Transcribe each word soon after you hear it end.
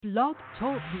Blog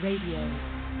Talk Radio.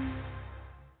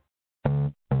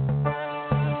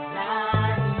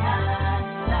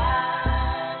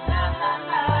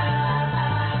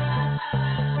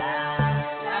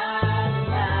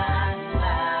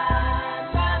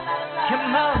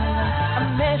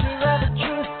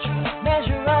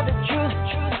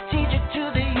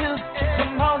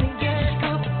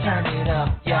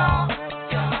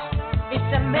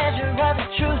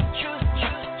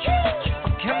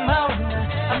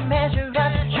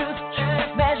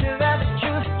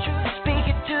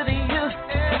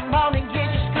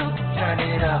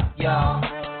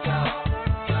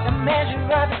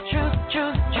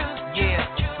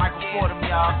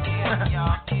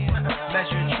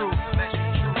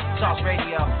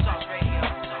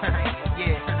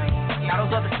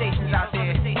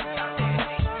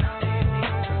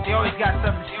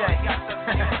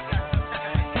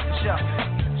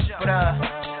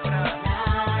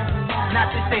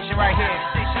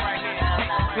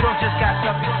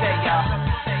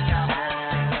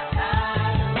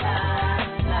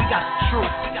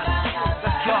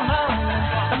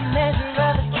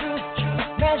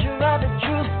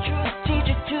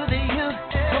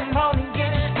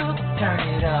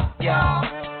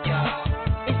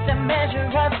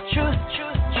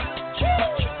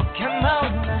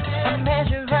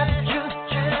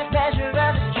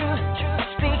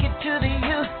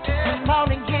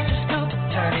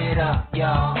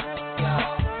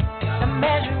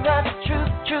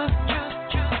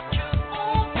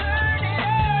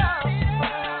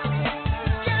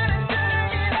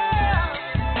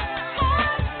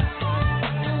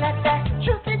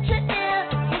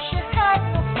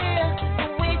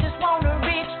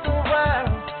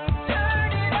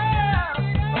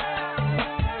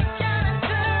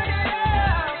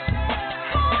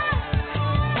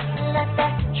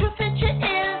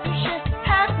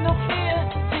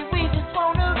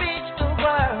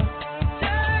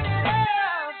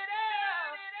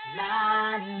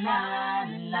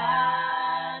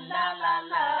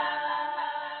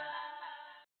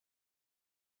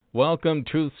 Welcome,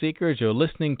 Truth Seekers. You're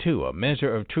listening to A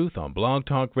Measure of Truth on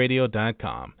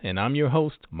blogtalkradio.com, and I'm your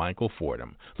host, Michael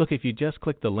Fordham. Look, if you just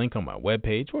click the link on my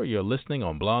webpage, or you're listening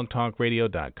on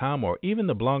blogtalkradio.com, or even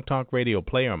the Blog Talk Radio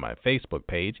player on my Facebook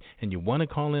page, and you want to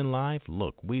call in live,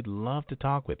 look, we'd love to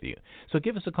talk with you. So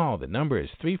give us a call. The number is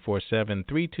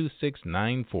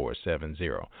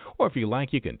 347-326-9470. Or if you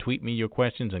like, you can tweet me your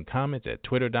questions and comments at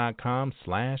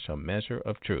twitter.com/A Measure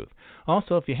of Truth.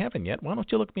 Also, if you haven't yet, why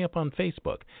don't you look me up on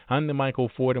Facebook? I'm the Michael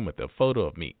Fordham with a photo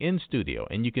of me in studio,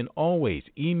 and you can always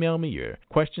email me your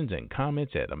questions and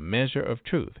comments at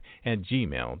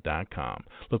ameasureoftruth@gmail.com.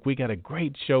 Look, we got a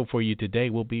great show for you today.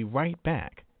 We'll be right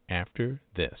back after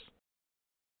this.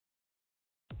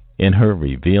 In her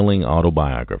revealing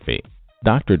autobiography,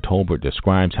 Dr. Tolbert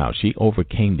describes how she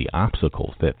overcame the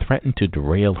obstacles that threatened to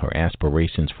derail her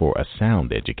aspirations for a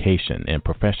sound education and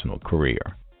professional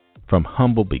career. From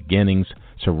humble beginnings,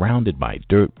 surrounded by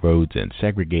dirt roads and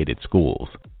segregated schools,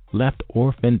 left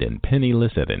orphaned and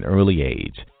penniless at an early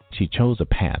age, she chose a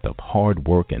path of hard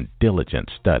work and diligent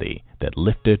study that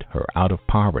lifted her out of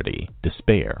poverty,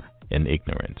 despair, and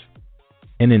ignorance.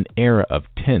 In an era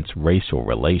of tense racial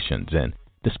relations and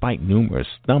despite numerous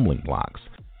stumbling blocks,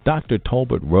 Dr.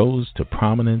 Tolbert rose to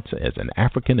prominence as an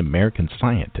African-American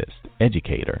scientist,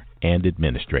 educator, and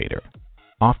administrator.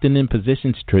 Often in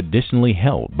positions traditionally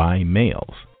held by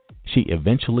males, she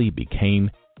eventually became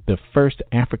the first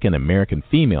African-American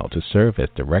female to serve as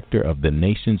director of the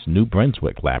nation's New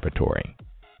Brunswick Laboratory,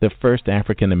 the first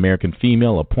African-American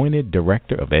female appointed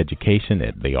director of education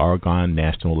at the Argonne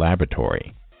National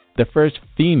Laboratory, the first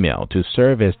female to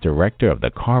serve as director of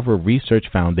the Carver Research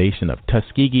Foundation of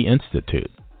Tuskegee Institute,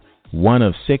 one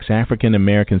of 6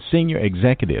 African-American senior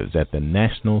executives at the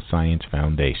National Science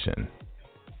Foundation,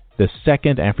 the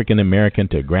second African-American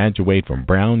to graduate from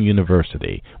Brown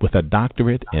University with a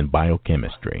doctorate in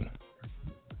biochemistry.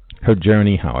 Her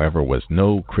journey, however, was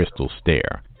no crystal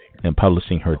stair. In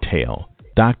publishing her tale,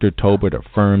 Dr. Tolbert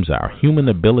affirms our human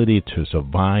ability to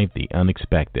survive the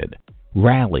unexpected,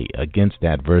 rally against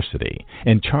adversity,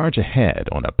 and charge ahead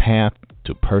on a path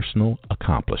to personal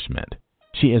accomplishment.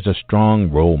 She is a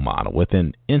strong role model with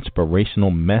an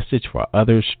inspirational message for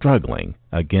others struggling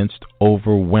against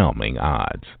overwhelming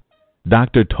odds.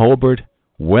 Dr. Tolbert,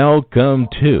 welcome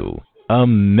to A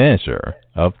Measure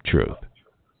of Truth.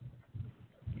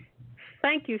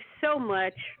 Thank you so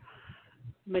much,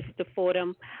 Mr.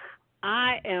 Fordham.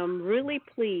 I am really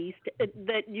pleased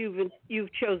that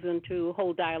you've chosen to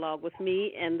hold dialogue with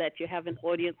me and that you have an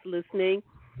audience listening.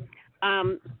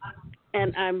 And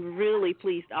I'm really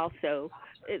pleased also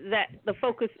that the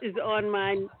focus is on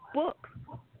my book,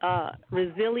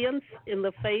 Resilience in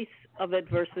the Face of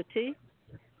Adversity,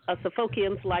 a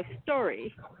Suffolkian's Life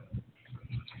Story.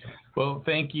 Well,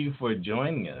 thank you for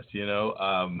joining us.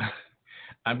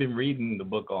 I've been reading the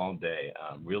book all day.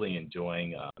 I'm really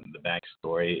enjoying the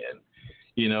backstory. And,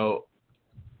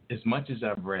 as much as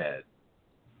I've read,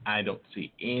 I don't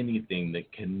see anything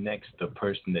that connects the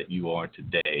person that you are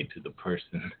today to the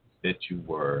person that you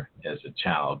were as a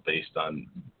child based on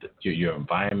your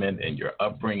environment and your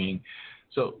upbringing.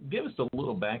 So give us a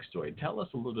little backstory. Tell us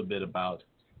a little bit about,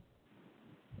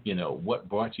 what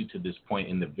brought you to this point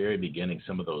in the very beginning,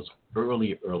 some of those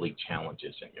early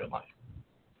challenges in your life.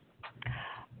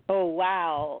 Oh,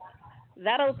 wow.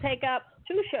 That'll take up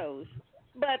 2 shows,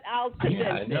 but I'll condense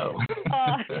it. I know.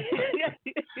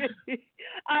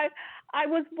 I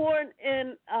was born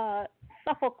in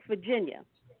Suffolk, Virginia.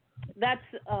 That's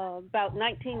about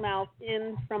 19 miles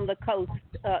in from the coast,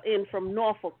 in from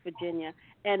Norfolk, Virginia,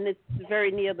 and it's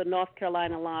very near the North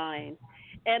Carolina line,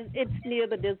 and it's near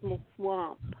the Dismal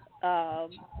Swamp.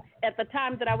 At the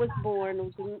time that I was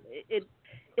born,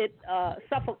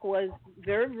 Suffolk was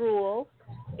very rural,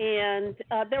 and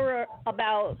there were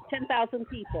about 10,000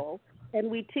 people, and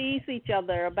we tease each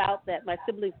other about that. My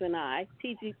siblings and I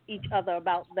tease each other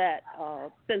about that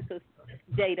census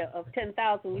data of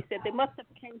 10,000. We said they must have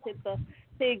counted the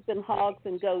pigs and hogs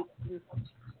and goats and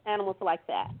animals like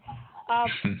that.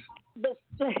 But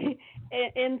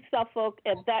in Suffolk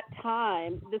at that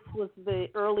time, this was the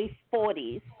early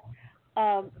 40s,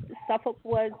 Suffolk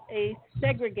was a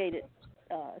segregated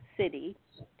city.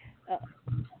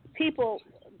 People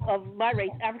of my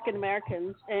race, African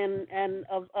Americans, and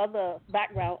of other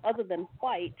background other than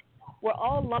white, were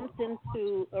all lumped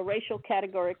into a racial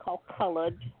category called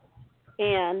colored,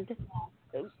 and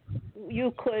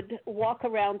you could walk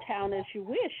around town as you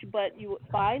wish, but you would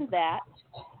find that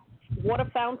water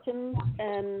fountains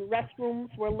and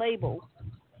restrooms were labeled.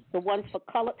 The ones for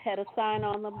colored had a sign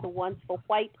on them. The ones for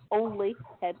white only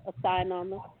had a sign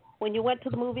on them. When you went to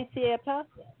the movie theater,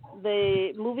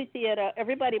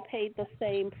 everybody paid the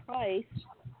same price.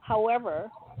 However,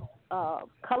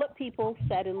 colored people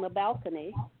sat in the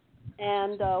balcony,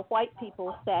 and white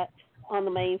people sat on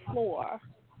the main floor.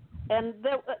 And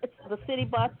the city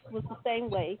bus was the same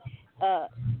way,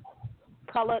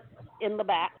 colored in the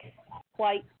back,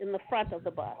 white in the front of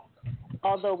the bus,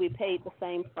 although we paid the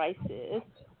same prices.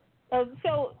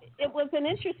 So it was an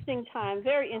interesting time,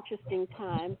 very interesting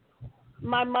time.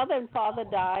 My mother and father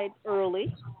died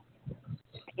early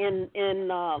in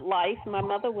life. My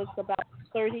mother was about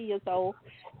 30 years old,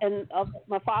 and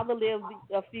my father lived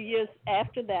a few years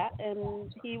after that,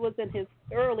 and he was in his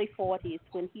early 40s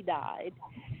when he died.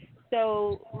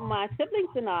 So my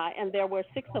siblings and I, and there were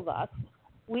 6 of us,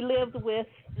 we lived with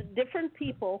different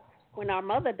people. When our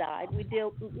mother died, we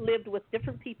lived with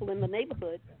different people in the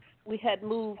neighborhood. We had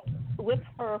moved with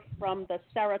her from the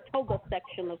Saratoga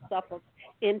section of Suffolk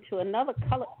into another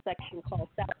colored section called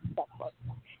South Suffolk.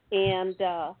 And,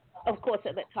 of course,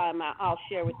 at that time, I'll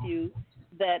share with you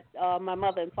that my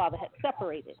mother and father had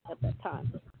separated at that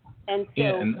time. And so,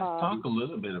 and let's talk a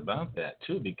little bit about that,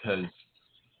 too, because,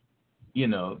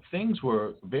 things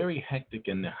were very hectic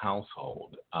in the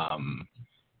household.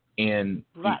 And,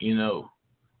 right.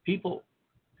 People,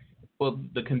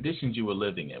 the conditions you were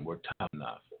living in were tough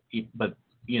enough, but,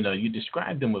 you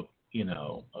described them with,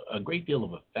 a great deal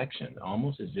of affection,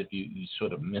 almost as if you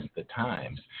sort of missed the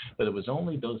times. But it was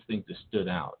only those things that stood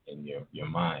out in your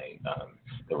mind,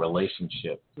 the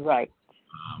relationship right.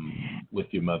 With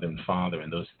your mother and father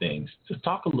and those things. Just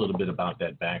talk a little bit about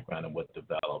that background and what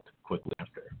developed quickly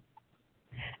after.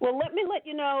 Well, let me let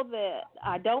you know that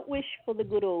I don't wish for the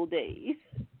good old days.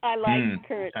 I like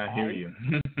current I hear you.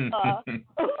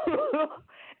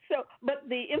 But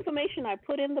the information I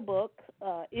put in the book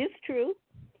is true,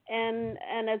 and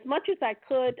as much as I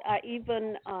could, I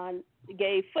even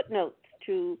gave footnotes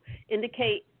to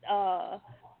indicate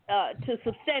to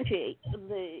substantiate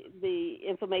the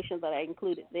information that I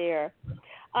included there.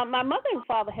 My mother and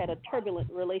father had a turbulent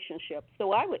relationship,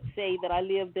 so I would say that I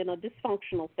lived in a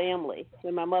dysfunctional family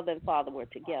when my mother and father were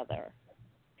together.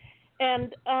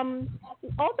 And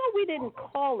although we didn't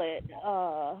call it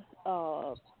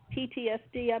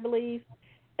PTSD, I believe,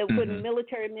 when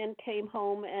military men came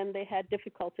home and they had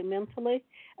difficulty mentally,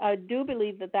 I do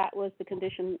believe that was the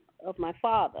condition of my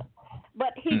father.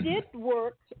 But he did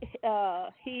work.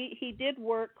 He did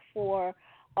work for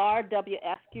R.W.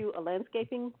 Askew, a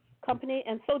landscaping company,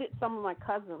 and so did some of my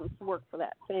cousins work for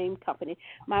that same company.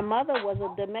 My mother was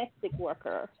a domestic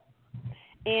worker,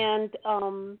 and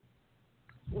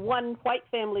one white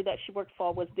family that she worked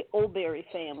for was the O'Berry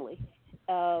family.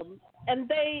 and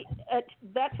they,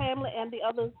 that family and the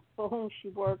others for whom she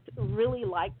worked, really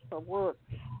liked her work.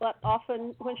 But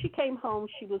often when she came home,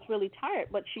 she was really tired,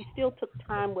 but she still took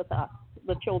time with us,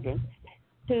 the children,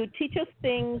 to teach us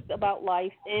things about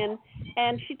life, and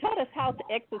she taught us how to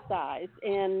exercise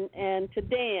and to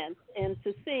dance and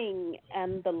to sing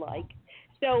and the like.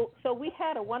 So we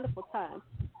had a wonderful time.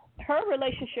 Her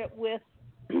relationship with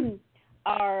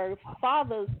our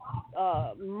father's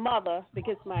mother,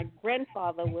 because my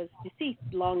grandfather was deceased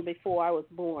long before I was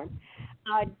born.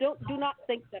 I do not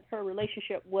think that her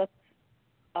relationship with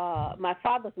my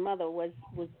father's mother was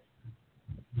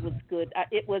good.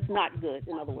 It was not good,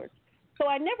 in other words. So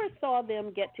I never saw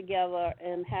them get together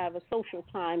and have a social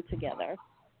time together.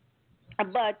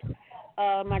 But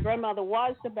my grandmother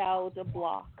was about a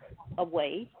block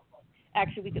away.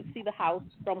 Actually, we could see the house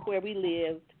from where we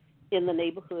lived in the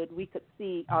neighborhood. We could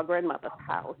see our grandmother's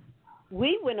house.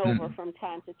 We went over from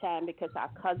time to time because our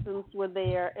cousins were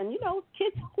there, and,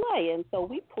 kids play, and so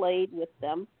we played with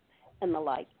them and the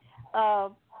like.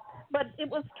 But it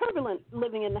was turbulent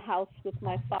living in the house with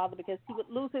my father because he would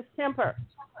lose his temper.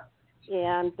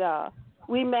 And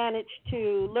we managed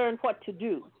to learn what to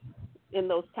do in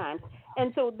those times.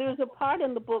 And so there's a part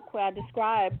in the book where I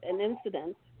describe an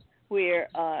incident where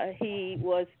he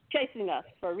was chasing us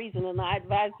for a reason, and I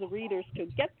advise the readers to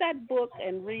get that book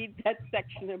and read that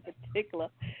section in particular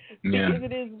because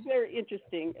it is very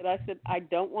interesting. And I said, I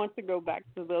don't want to go back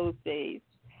to those days.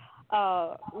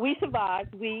 We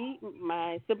survived.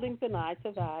 My siblings and I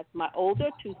survived. My older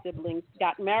two siblings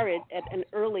got married at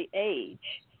early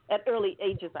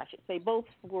ages, I should say. Both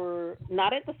were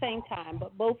not at the same time,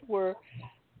 but both were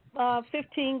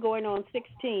 15 going on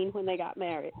 16 when they got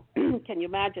married. Can you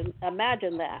imagine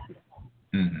that?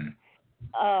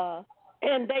 Mm-hmm.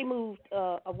 And they moved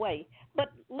away.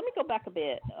 But let me go back a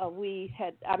bit.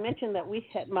 I mentioned that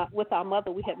with our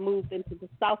mother, we had moved into the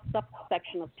South Suffolk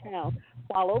section of town.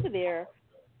 While over there,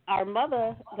 our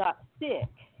mother got sick,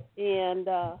 and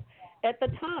at the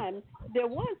time, there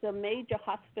was a major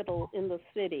hospital in the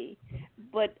city,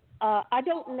 but I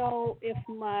don't know if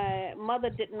my mother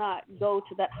did not go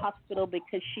to that hospital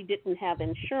because she didn't have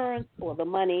insurance or the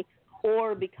money,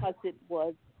 or because it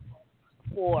was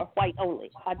for white only.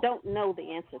 I don't know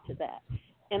the answer to that,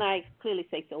 and I clearly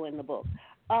say so in the book.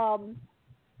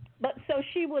 But so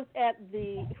she was at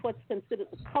what's considered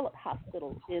the colored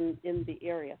hospital in the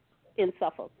area in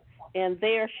Suffolk, and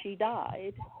there she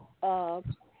died.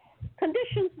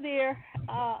 Conditions there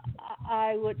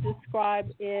I would describe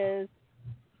as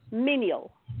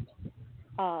menial.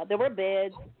 There were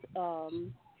beds.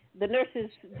 The nurses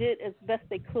did as best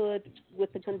they could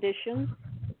with the conditions.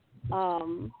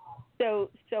 So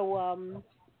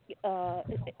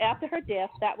after her death,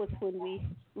 that was when we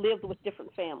lived with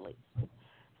different families.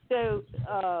 So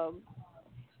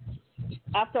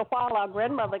after a while, our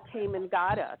grandmother came and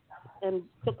got us and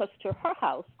took us to her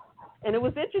house. And it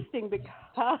was interesting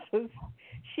because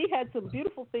she had some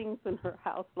beautiful things in her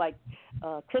house, like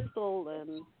crystal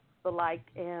and the like.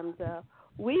 And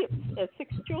we, as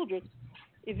 6 children,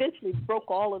 eventually broke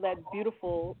all of that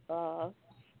beautiful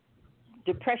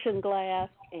depression glass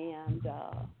and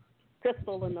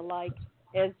crystal and the like.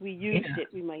 As we used it,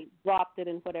 we might dropped it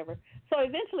and whatever. So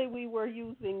eventually we were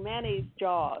using mayonnaise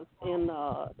jars and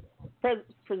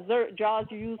jars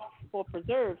used for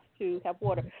preserves to have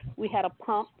water. We had a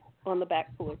pump on the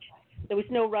back porch. There was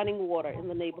no running water in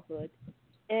the neighborhood.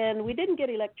 And we didn't get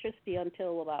electricity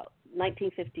until about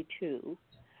 1952.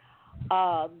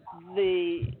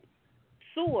 The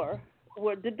sewer,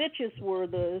 the ditches were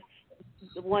the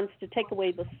ones to take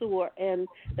away the sewer, and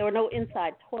there were no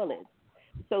inside toilets.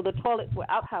 So the toilets were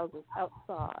outhouses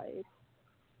outside.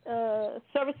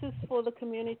 Services for the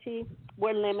community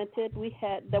were limited.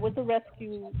 There was a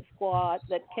rescue squad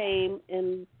that came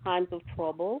in times of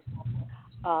trouble.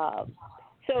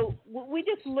 So we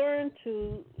just learned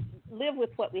to live with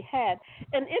what we had.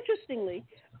 And interestingly,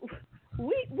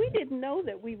 we didn't know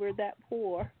that we were that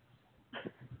poor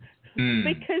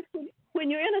because when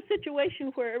you're in a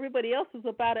situation where everybody else is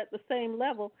about at the same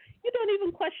level, you don't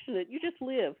even question it. You just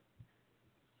live.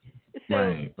 So,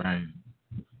 right.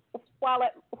 While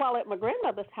at my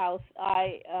grandmother's house,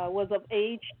 I was of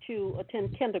age to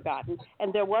attend kindergarten,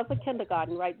 and there was a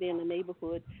kindergarten right there in the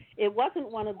neighborhood. It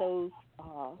wasn't one of those,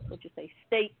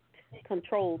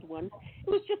 state-controlled ones. It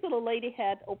was just that a lady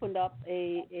had opened up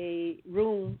a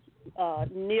room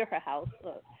near her house.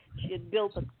 She had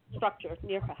built a structure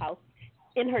near her house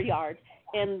in her yard,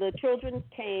 and the children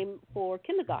came for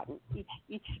kindergarten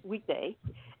each weekday,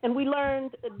 and we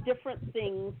learned different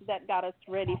things that got us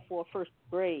ready for first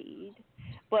grade.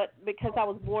 But because I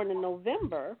was born in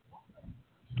November,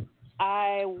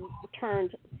 I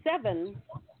turned 7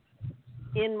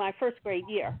 in my first grade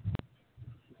year.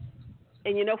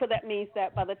 And you know what that means?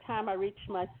 That by the time I reached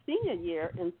my senior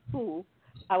year in school,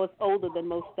 I was older than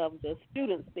most of the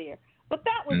students there. But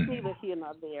that was neither here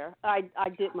nor there. I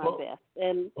did my best.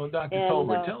 Well, Dr.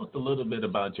 Tolbert, tell us a little bit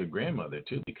about your grandmother,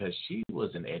 too, because she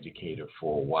was an educator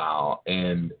for a while.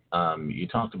 And you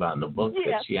talked about in the book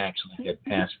that she actually had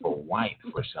passed for white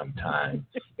for some time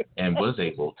and was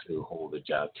able to hold a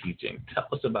job teaching. Tell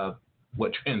us about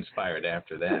what transpired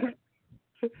after that.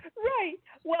 Right.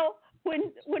 Well,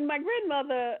 when my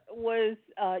grandmother was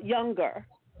younger,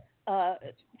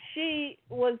 she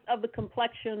was of the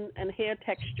complexion and hair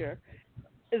texture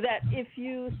that if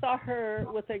you saw her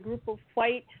with a group of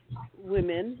white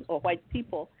women or white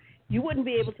people, you wouldn't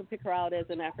be able to pick her out as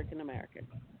an African American.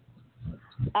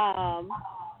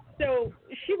 So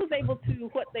she was able to,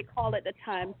 what they call at the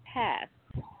time, pass.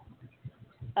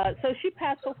 So she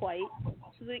passed for white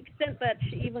to the extent that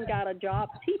she even got a job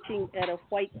teaching at a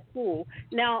white school.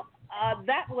 Now,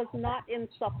 that was not in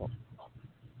Suffolk.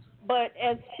 But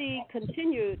as she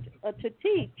continued to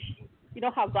teach, you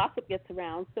know how gossip gets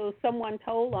around. So someone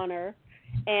told on her,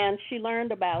 and she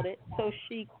learned about it. So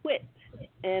she quit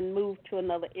and moved to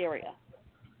another area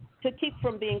to keep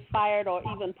from being fired or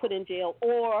even put in jail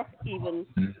or even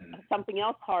something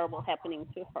else horrible happening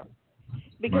to her.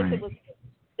 Because it was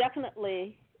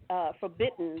definitely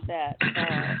forbidden that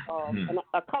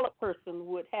a colored person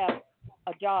would have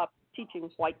a job teaching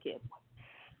white kids.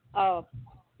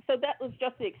 So that was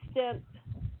just the extent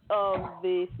of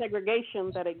the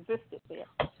segregation that existed there.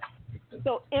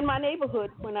 So in my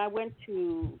neighborhood, when I went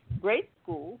to grade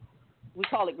school, we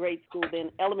call it grade school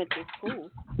then, elementary school,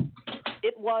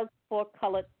 it was for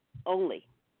colored only.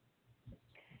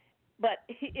 But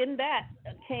in that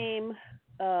came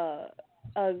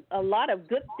a lot of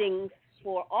good things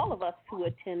for all of us who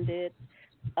attended.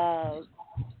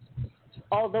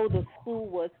 Although the school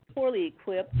was poorly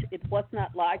equipped, it was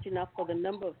not large enough for the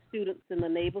number of students in the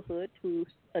neighborhood who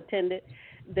attended.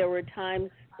 There were times,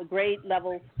 grade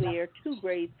levels where 2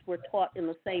 grades were taught in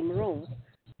the same room,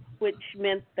 which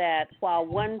meant that while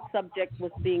one subject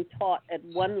was being taught at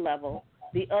one level,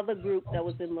 the other group that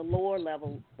was in the lower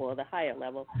level or the higher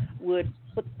level would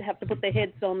have to put their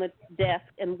heads on the desk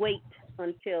and wait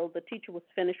until the teacher was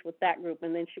finished with that group,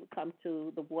 and then she would come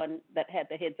to the one that had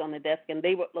their heads on the desk, and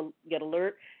they would get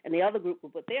alert, and the other group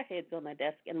would put their heads on the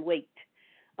desk and wait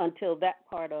until that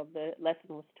part of the lesson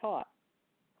was taught.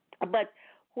 But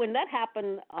when that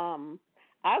happened,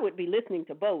 I would be listening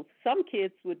to both. Some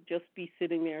kids would just be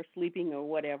sitting there sleeping or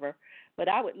whatever, but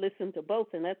I would listen to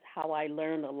both, and that's how I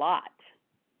learned a lot.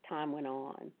 Time went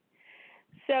on.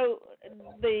 So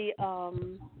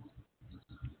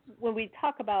when we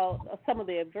talk about some of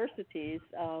the adversities,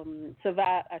 I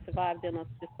survived in a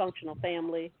dysfunctional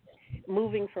family,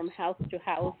 moving from house to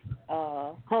house,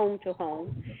 home to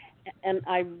home, and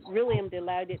I really am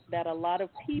delighted that a lot of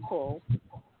people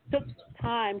took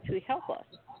time to help us.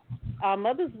 Our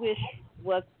mother's wish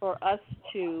was for us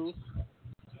to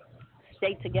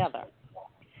stay together,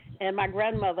 and my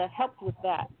grandmother helped with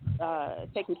that,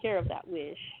 taking care of that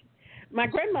wish. My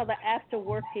grandmother, after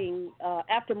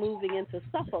moving into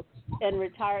Suffolk and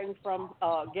retiring from,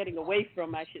 getting away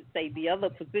from, I should say, the other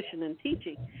position in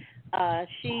teaching,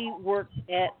 she worked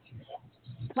at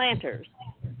Planters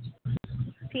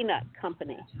Peanut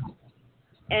Company.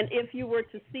 And if you were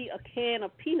to see a can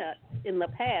of peanuts in the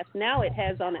past, now it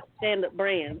has on it Standard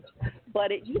Brands,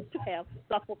 but it used to have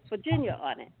Suffolk, Virginia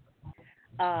on it.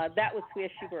 That was where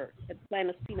she worked, at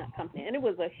Planters Peanut Company. And it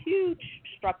was a huge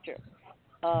structure.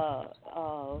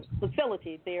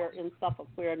 Facility there in Suffolk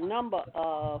where a number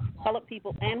of colored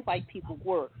people and white people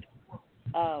worked.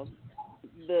 For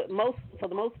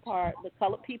the most part, the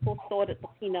colored people sorted the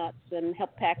peanuts and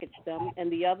helped package them,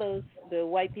 and the others, the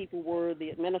white people, were the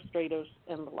administrators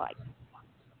and the like.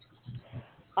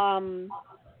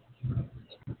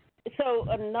 So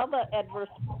another adverse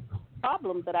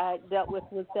problem that I dealt with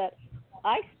was that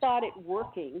I started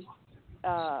working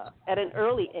at an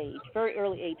early age, very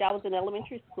early age. I was in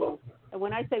elementary school, and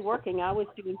when I say working, I was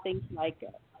doing things like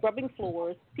scrubbing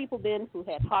floors. People then who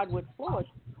had hardwood floors,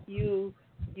 you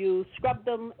scrubbed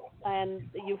them, and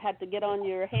you had to get on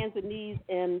your hands and knees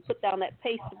and put down that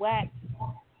paste wax,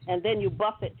 and then you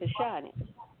buff it to shine it.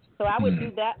 So I would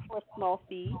do that for a small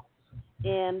fee.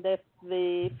 And if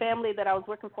the family that I was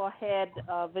working for had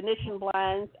Venetian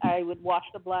blinds, I would wash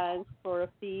the blinds for a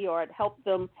fee, or I'd help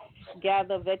them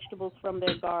gather vegetables from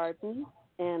their garden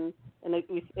and as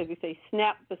we say,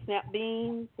 snap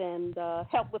beans and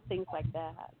help with things like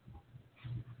that.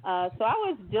 So I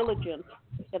was diligent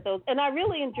at those, and I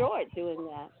really enjoyed doing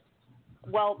that.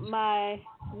 well, my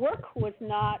work was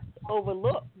not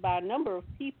overlooked by a number of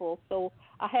people, so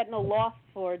I had no loss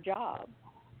for a job.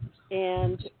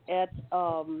 And at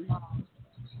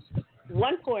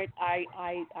one point,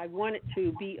 I wanted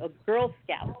to be a Girl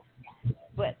Scout,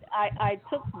 but I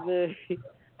took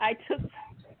I took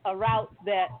a route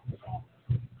that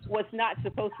was not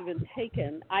supposed to have been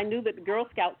taken. I knew that the Girl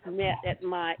Scouts met at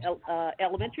my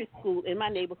elementary school in my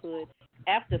neighborhood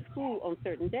after school on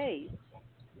certain days.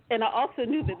 And I also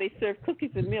knew that they served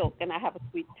cookies and milk, and I have a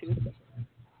sweet tooth.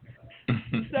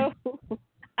 So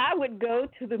I would go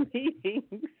to the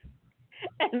meetings,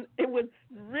 and it was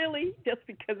really just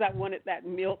because I wanted that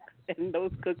milk and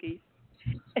those cookies.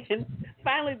 And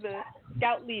finally, the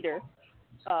scout leader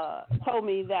told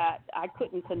me that I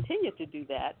couldn't continue to do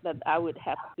that, that I would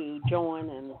have to join.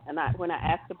 And when I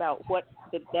asked about what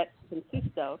did that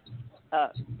consist of,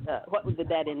 what did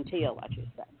that entail, I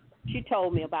should say, she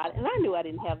told me about it. And I knew I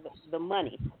didn't have the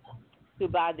money to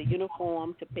buy the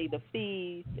uniform, to pay the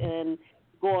fees, and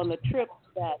go on the trip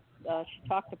that she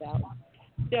talked about.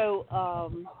 So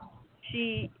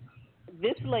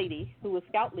this lady who was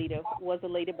scout leader was a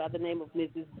lady by the name of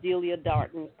Mrs. Delia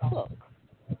Darton Cook.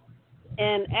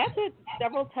 And after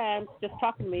several times just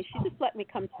talking to me, she just let me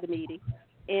come to the meeting.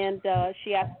 And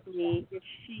she asked me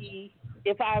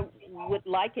if I would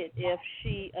like it if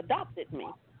she adopted me.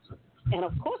 And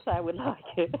of course I would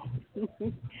like it.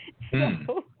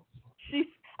 So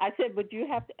I said, but you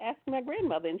have to ask my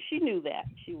grandmother. And she knew that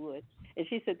she would. And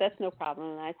she said, that's no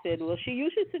problem. And I said, well, she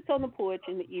usually sits on the porch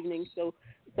in the evening so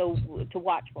to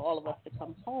watch for all of us to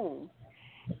come home.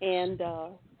 And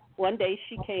one day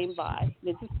she came by.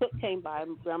 Mrs. Cook came by.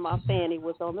 Grandma Fanny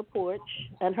was on the porch,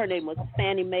 and her name was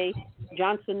Fanny Mae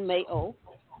Johnson Mayo.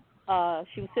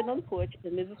 She was sitting on the porch,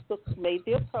 and Mrs. Cook made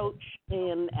the approach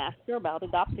and asked her about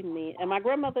adopting me. And my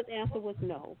grandmother's answer was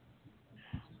no.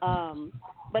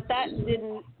 But that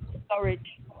didn't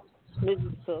discourage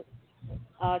Mrs. Cook.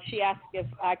 She asked if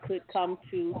I could come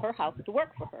to her house to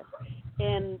work for her.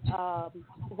 And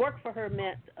work for her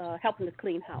meant helping to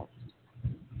clean house.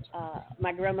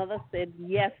 My grandmother said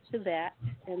yes to that.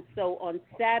 And so on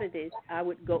Saturdays, I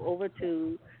would go over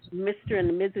to Mr.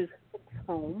 and Mrs. Cook's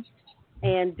home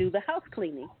and do the house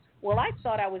cleaning. Well, I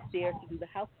thought I was there to do the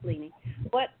house cleaning.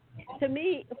 But to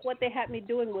me, what they had me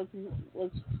doing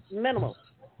was minimal.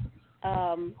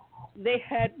 They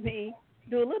had me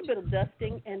do a little bit of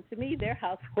dusting, and to me, their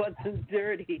house wasn't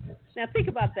dirty. Now, think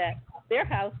about that. Their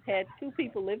house had 2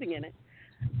 people living in it.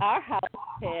 Our house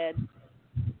had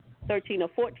 13 or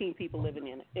 14 people living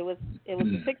in it. It was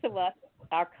 6 of us,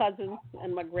 our cousins,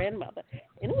 and my grandmother,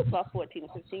 and it was about 14 or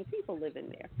 15 people living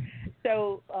there.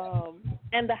 So,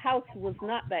 and the house was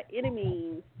not by any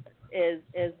means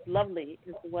as lovely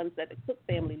as the ones that the Cook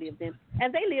family lived in.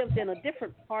 And they lived in a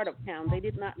different part of town. They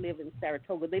did not live in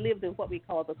Saratoga. They lived in what we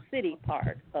call the city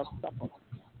part of Suffolk.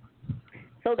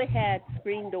 So they had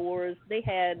screen doors. They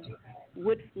had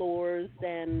wood floors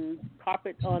and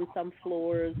carpet on some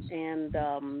floors, and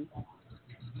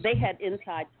they had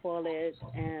inside toilets,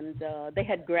 and they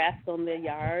had grass on their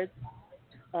yards,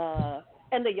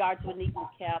 and the yards were neatly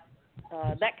kept,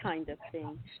 that kind of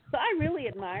thing. So I really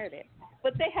admired it.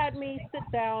 But they had me sit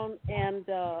down, and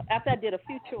after I did a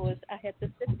few chores, I had to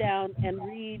sit down and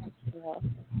read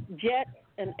Jet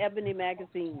and Ebony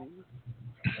magazines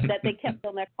that they kept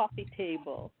on their coffee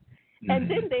table. And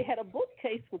then they had a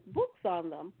bookcase with books on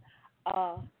them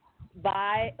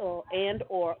by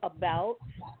or about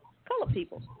colored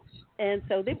people. And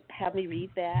so they had me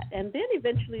read that. And then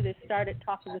eventually they started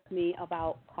talking with me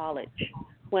about college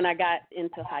when I got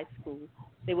into high school.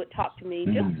 They would talk to me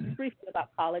just briefly about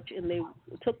college, and they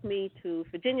took me to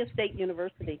Virginia State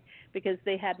University because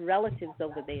they had relatives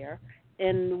over there.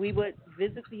 And we would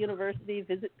visit the university,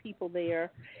 visit people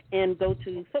there, and go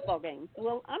to football games.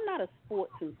 Well, I'm not a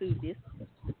sports enthusiast,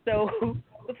 so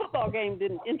the football game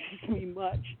didn't interest me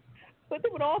much. But they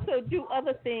would also do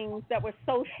other things that were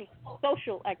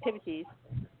social activities,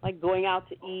 like going out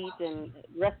to eat and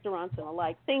restaurants and the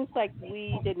like, things like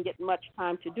we didn't get much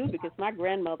time to do because my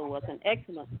grandmother was an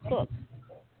excellent cook,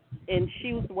 and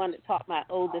she was the one that taught my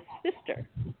oldest sister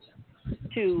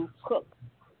to cook.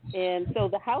 And so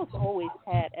the house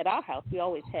at our house, we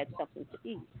always had something to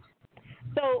eat.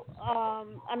 So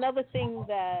another thing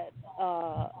that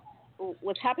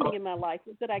was happening in my life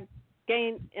was that I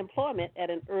gained employment at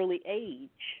an early age.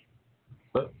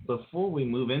 But before we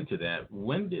move into that,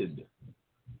 when did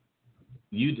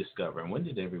you discover, and when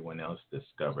did everyone else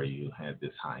discover you had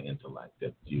this high intellect,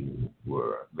 that you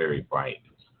were very bright?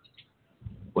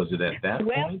 Was it at that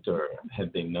point, or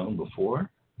had they known before?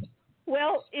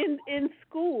 Well, in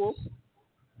school,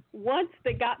 once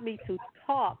they got me to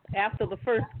talk after the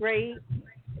first grade.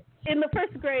 In the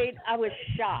first grade, I was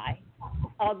shy,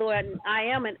 although I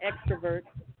am an extrovert.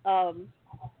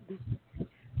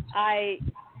 I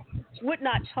would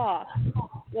not talk.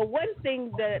 Well, one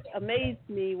thing that amazed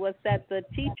me was that the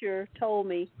teacher told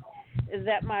me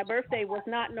that my birthday was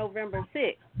not November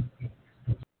 6th.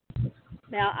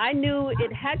 Now, I knew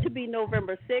it had to be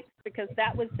November 6th because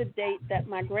that was the date that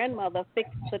my grandmother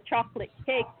fixed the chocolate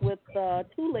cake with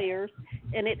 2 layers,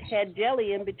 and it had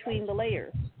jelly in between the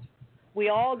layers. We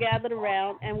all gathered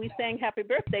around, and we sang happy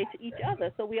birthday to each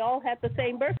other. So we all had the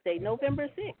same birthday, November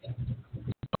 6th.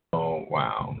 Oh,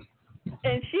 wow.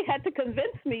 And she had to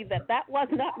convince me that that was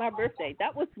not my birthday.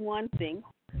 That was one thing.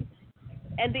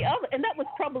 And the other, and that was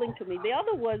troubling to me. The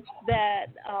other was that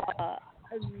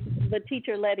the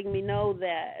teacher letting me know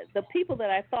that the people that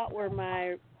I thought were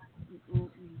my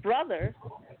brother,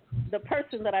 the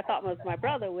person that I thought was my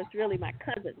brother was really my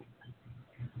cousin.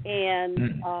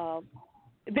 And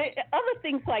the other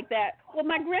things like that. Well,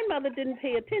 my grandmother didn't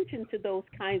pay attention to those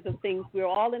kinds of things. We were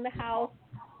all in the house.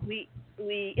 We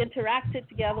interacted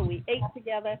together. We ate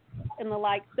together and the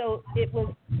like. So it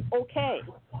was okay.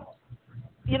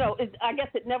 You know, I guess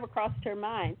it never crossed her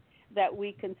mind that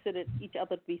we considered each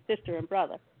other to be sister and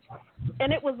brother.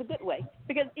 And it was a good way,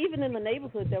 because even in the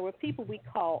neighborhood, there were people we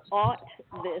call aunt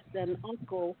this and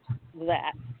uncle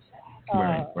that.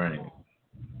 Right.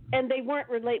 And they weren't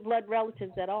blood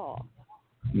relatives at all.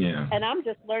 Yeah. And I'm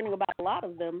just learning about a lot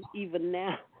of them even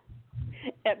now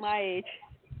at my age.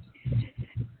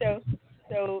 So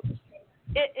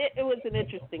it was an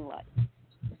interesting life.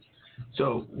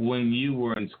 So when you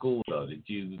were in school, though, did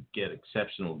you get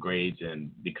exceptional grades? And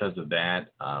because of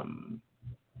that,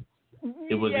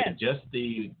 it just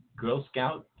the Girl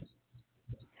Scout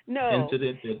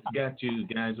incident that got you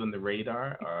guys on the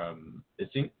radar? It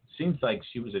seems like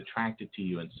she was attracted to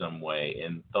you in some way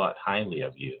and thought highly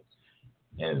of you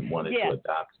and wanted to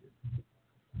adopt you.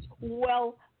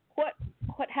 Well,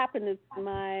 what happened is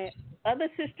my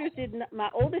oldest sister did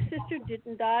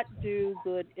not do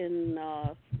good in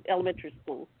elementary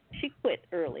school. She quit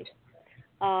early.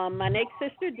 My next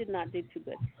sister did not do too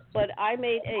good, but I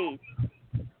made A's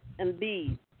and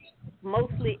B's,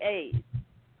 mostly A's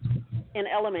in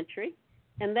elementary.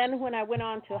 And then when I went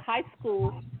on to high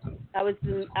school, I was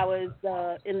in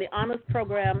the honors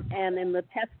program, and in the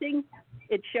testing,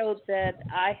 it showed that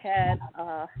I had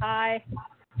a high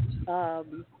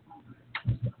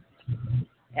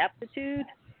aptitude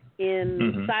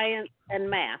in science and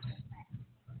math.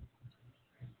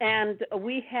 And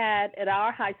we had at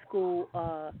our high school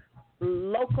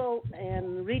local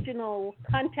and regional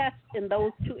contests in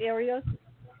those 2 areas,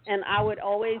 and I would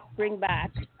always bring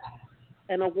back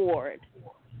an award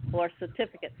or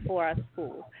certificate for our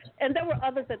school. And there were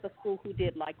others at the school who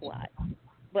did likewise.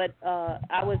 But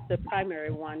I was the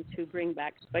primary one to bring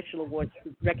back special awards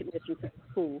recognition to the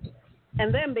school.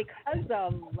 And then because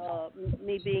of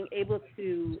me being able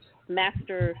to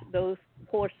master those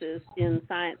courses in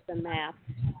science and math,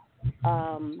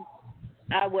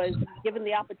 I was given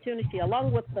the opportunity,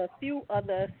 along with a few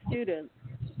other students,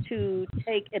 to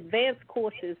take advanced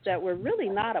courses that were really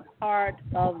not a part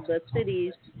of the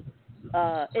city's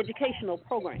educational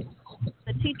program.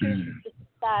 The teachers just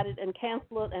decided, and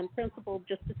counselor and principal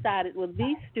just decided, well,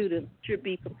 these students should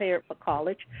be prepared for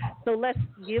college, so let's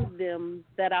give them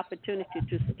that opportunity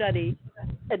to study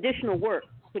additional work,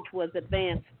 which was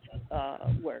advanced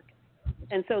work.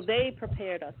 And so they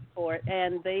prepared us for it,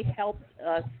 and they helped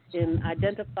us in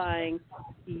identifying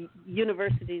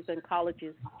universities and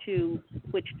colleges to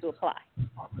which to apply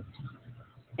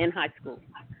in high school.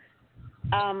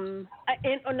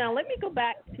 Now let me go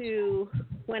back to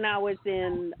when I was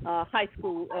in high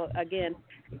school again.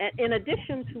 In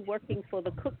addition to working for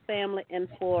the Cook family and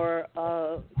for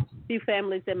a few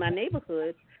families in my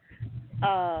neighborhood,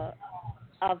 a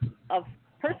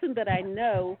person that I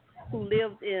know who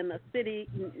lived in a city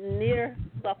near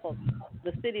Suffolk,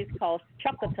 the city is called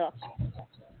Chuckatuck,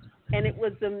 and it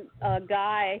was a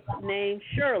guy named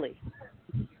Shirley,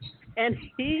 and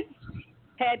he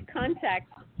had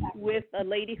contact with a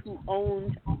lady who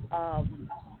owned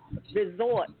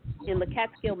resort in the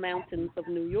Catskill Mountains of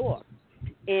New York,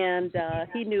 and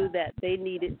he knew that they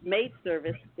needed maid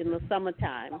service in the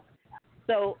summertime.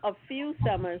 So a few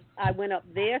summers I went up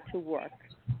there to work,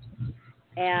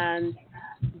 and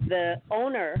the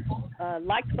owner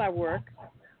liked my work.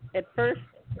 At first,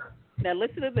 now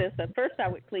listen to this, at first I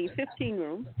would clean 15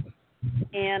 rooms,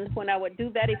 and when I would do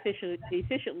that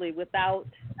efficiently without,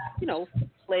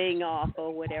 laying off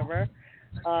or whatever,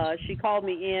 she called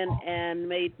me in and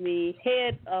made me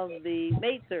head of the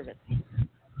maid service.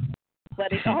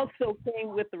 but it also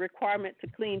came with the requirement to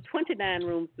clean 29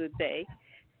 rooms a day,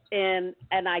 and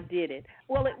I did it.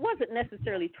 Well, it wasn't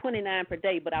necessarily 29 per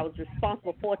day, but I was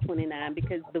responsible for 29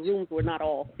 because the rooms were not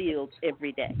all filled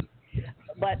every day.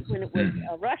 But when it was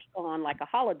rushed on like a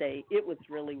holiday, it was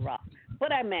really rough.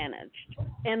 But I managed.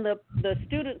 And the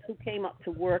students who came up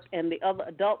to work and the other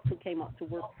adults who came up to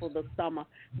work for the summer,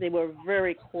 they were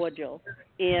very cordial.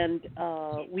 And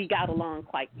we got along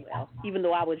quite well. Even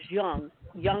though I was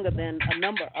younger than a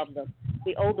number of them,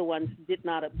 the older ones did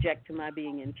not object to my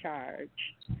being in charge.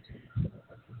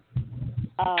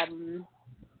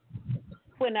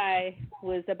 When I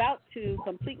was about to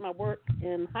complete my work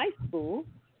in high school,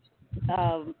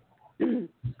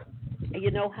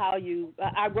 you know how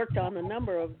I worked on a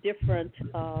number of different,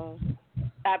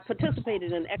 I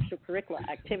participated in extracurricular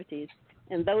activities,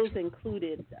 and those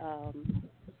included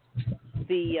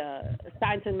the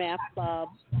science and math club,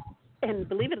 and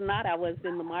believe it or not, I was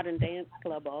in the modern dance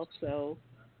club also,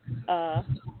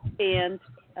 and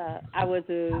I was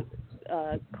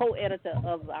a co-editor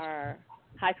of our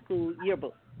high school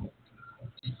yearbook,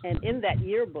 and in that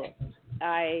yearbook,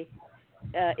 I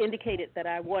indicated that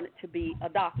I wanted to be a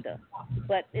doctor.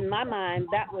 But in my mind,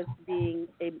 that was being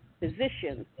a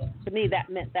physician. To me, that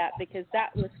meant that because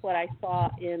that was what I saw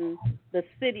in the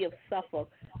city of Suffolk.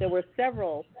 There were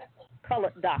several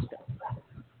colored doctors.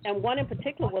 And one in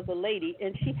particular was a lady,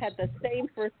 and she had the same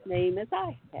first name as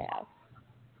I have.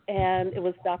 And it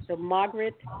was Dr.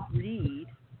 Margaret Reed.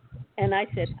 And I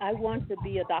said, I want to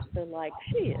be a doctor like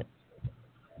she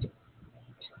is.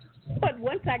 But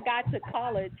once I got to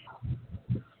college,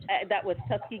 that was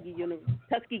Tuskegee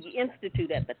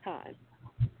Institute at the time,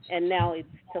 and now it's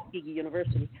Tuskegee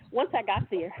University. Once I got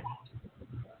there,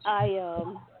 I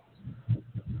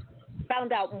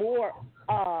found out more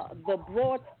the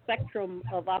broad spectrum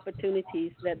of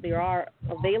opportunities that there are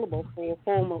available for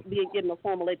getting a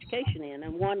formal education in,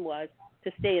 and one was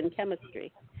to stay in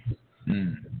chemistry.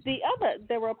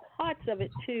 There were parts of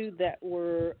it too that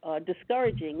were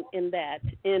discouraging in that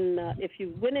if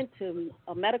you went into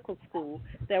a medical school,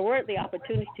 there weren't the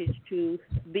opportunities to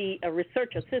be a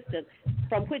research assistant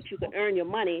from which you could earn your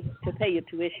money to pay your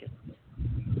tuition.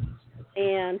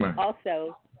 And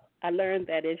also, I learned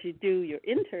that as you do your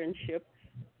internship,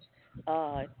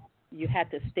 you had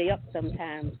to stay up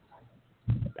sometimes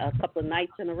a couple of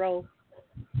nights in a row.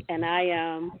 And I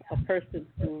am a person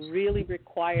who really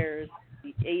requires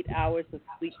the 8 hours of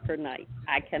sleep per night.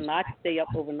 I cannot stay up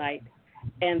overnight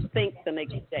and think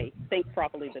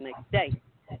properly the next day.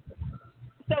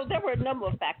 So there were a number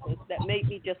of factors that made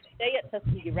me just stay at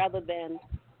Tuskegee rather than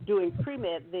doing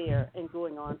pre-med there and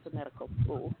going on to medical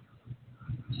school.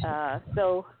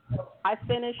 So I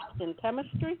finished in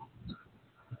chemistry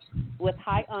with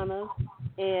high honors,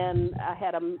 and I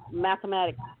had a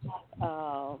mathematics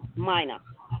minor.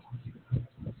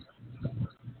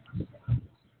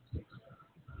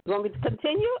 You want me to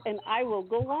continue, and I will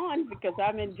go on because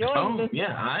I'm enjoying this. Oh,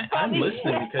 yeah, I'm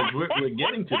listening because we're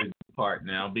getting to the part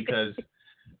now because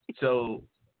so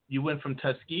you went from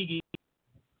Tuskegee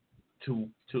to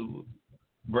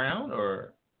Brown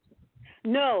or?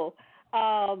 No,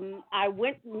 I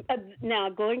went, now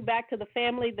going back to the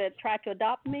family that tried to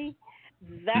adopt me,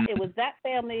 it was that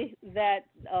family that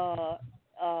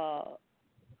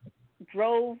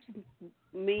drove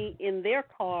me in their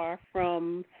car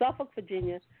from Suffolk,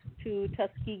 Virginia to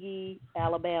Tuskegee,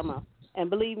 Alabama. And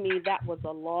believe me, that was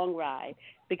a long ride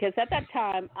because at that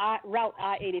time, Route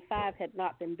I-85 had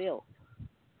not been built.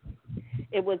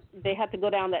 They had to go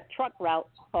down that truck route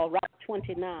called Route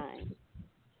 29.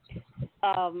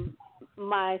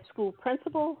 My school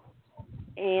principal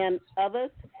and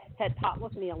others had talked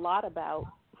with me a lot about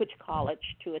which college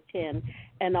to attend,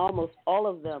 and almost all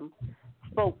of them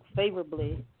spoke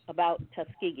favorably about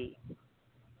Tuskegee.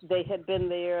 They had been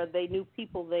there, they knew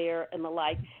people there and the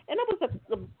like, and it was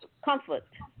a comfort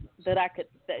that I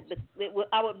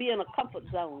would be in a comfort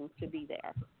zone to be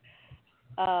there.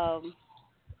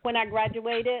 When I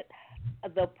graduated,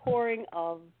 the pouring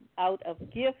out of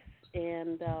gifts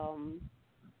and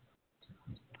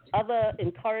other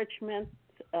encouragement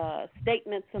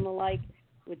statements and the like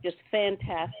were just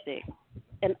fantastic.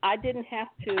 And I didn't have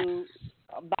to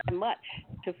buy much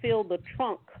to fill the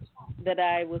trunk that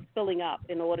I was filling up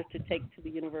in order to take to the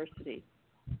university.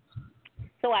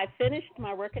 So I finished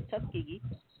my work at Tuskegee,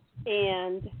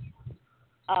 and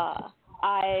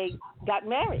I got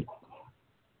married.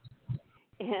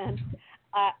 And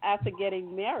after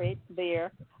getting married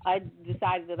there, I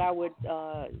decided that I would,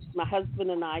 my husband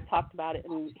and I talked about it,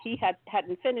 and he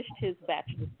hadn't finished his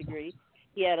bachelor's degree.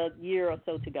 He had a year or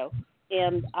so to go.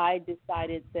 and I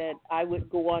decided that I would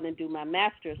go on and do my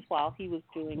master's while he was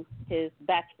doing his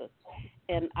bachelor's.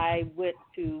 And I went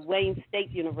to Wayne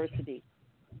State University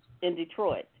in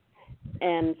Detroit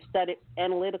and studied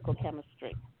analytical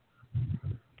chemistry.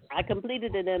 I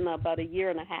completed it in about a year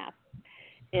and a half.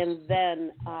 And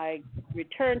then I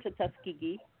returned to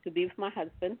Tuskegee to be with my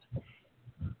husband.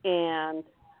 And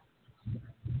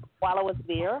while I was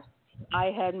there, I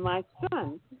had my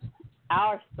son,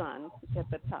 our son at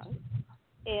the time.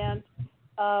 And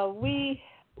we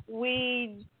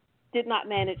did not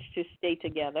manage to stay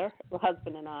together, the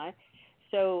husband and I.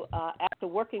 So after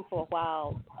working for a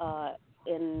while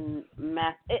in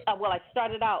math, I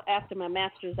started out after my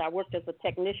master's. I worked as a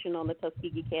technician on the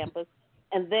Tuskegee campus,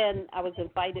 and then I was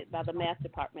invited by the math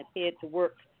department head to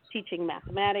work teaching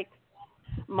mathematics.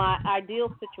 My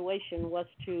ideal situation was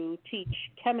to teach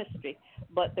chemistry,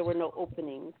 but there were no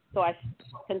openings, so I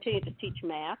continued to teach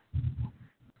math.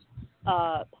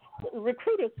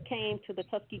 Recruiters came to the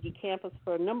Tuskegee campus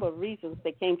for a number of reasons.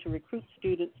 They came to recruit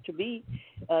students to be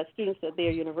students at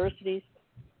their universities.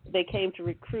 They came to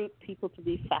recruit people to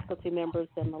be faculty members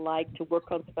and the like, to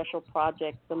work on special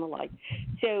projects and the like.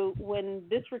 So when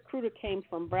this recruiter came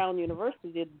from Brown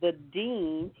University, the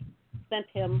dean sent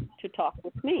him to talk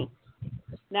with me.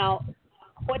 Now,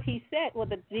 what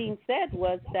the dean said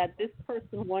was that this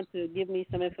person wanted to give me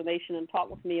some information and talk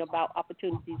with me about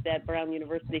opportunities at Brown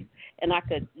University, and I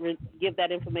could give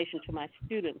that information to my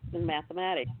students in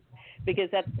mathematics. Because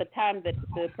at the time that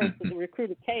the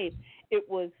recruiter came, it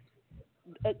was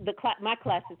my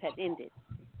classes had ended.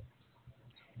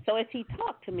 So as he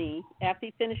talked to me, after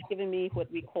he finished giving me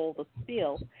what we call the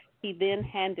spiel, he then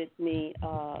handed me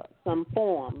some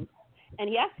forms, and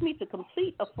he asked me to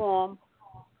complete a form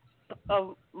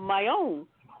of my own.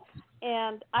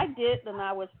 And I did, and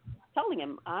I was telling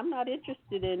him I'm not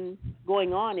interested in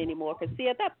going on anymore. Because, see,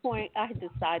 at that point, I had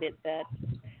decided that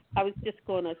I was just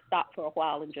going to stop for a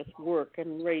while and just work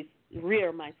and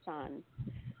rear my son.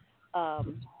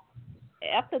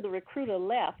 After the recruiter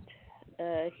left,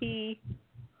 he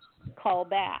called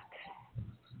back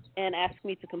and asked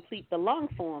me to complete the long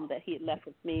form that he had left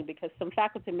with me, because some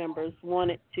faculty members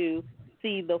wanted to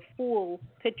see the full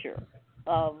picture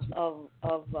of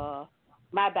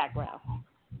my background.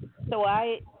 So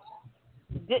I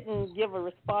didn't give a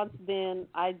response then.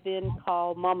 I then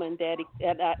called Mama and Daddy,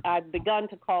 and I begun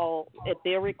to call at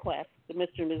their request, the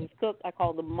Mr. and Mrs. Cook. I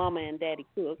called them Mama and Daddy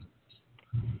Cook,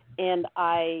 and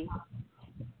I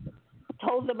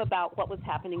told them about what was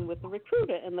happening with the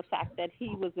recruiter and the fact that he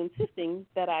was insisting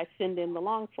that I send in the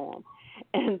long form.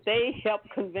 And they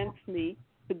helped convince me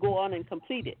to go on and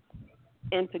complete it.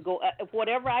 And to go, if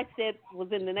whatever I said was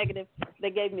in the negative,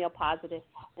 they gave me a positive.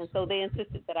 And so they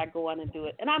insisted that I go on and do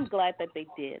it. And I'm glad that they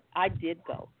did. I did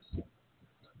go.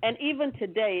 And even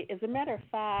today, as a matter of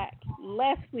fact,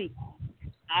 last week,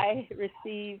 I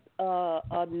received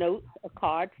a note, a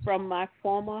card from my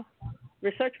former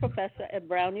research professor at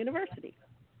Brown University.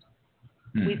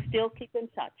 We still keep in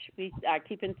touch. I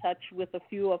keep in touch with a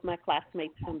few of my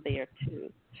classmates from there,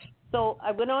 too. So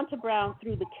I went on to Brown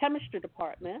through the chemistry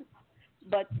department.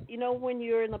 But, you know, when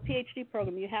you're in a PhD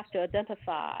program, you have to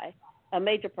identify a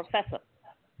major professor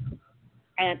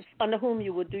and under whom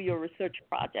you would do your research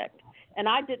project. And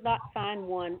I did not find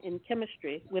one in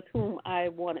chemistry with whom I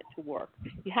wanted to work.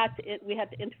 We had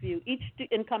to interview, each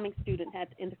incoming student had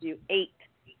to interview 8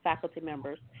 faculty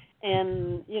members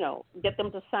and, you know, get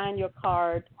them to sign your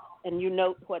card, and you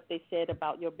note what they said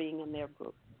about your being in their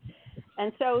group.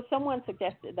 And so someone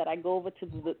suggested that I go over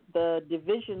to the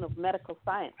Division of Medical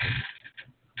Science.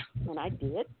 And I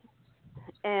did.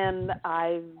 And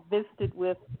I visited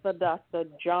with the Dr.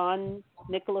 John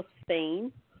Nicholas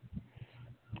Stain,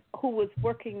 who was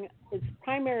working, his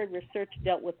primary research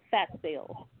dealt with fat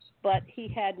cells, but he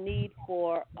had need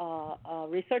for a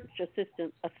research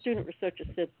assistant, a student research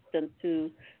assistant,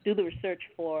 to do the research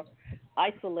for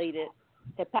isolated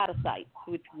hepatocytes,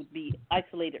 which would be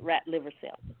isolated rat liver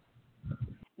cells,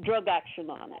 drug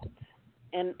action on it.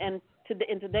 And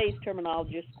in today's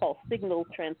terminology, it's called signal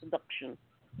transduction.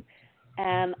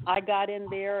 And I got in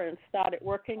there and started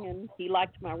working, and he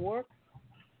liked my work.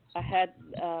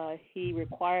 He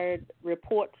required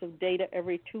reports of data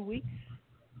every 2 weeks.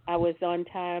 I was on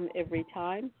time every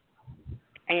time.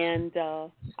 And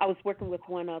I was working with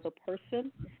one other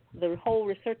person. The whole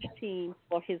research team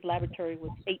for his laboratory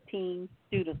was 18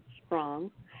 students strong.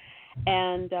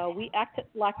 And we acted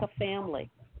like a family.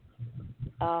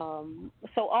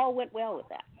 So all went well with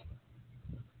that.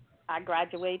 I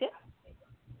graduated,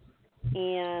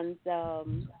 and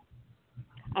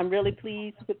I'm really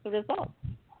pleased with the results.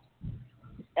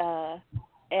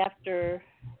 After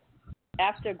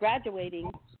after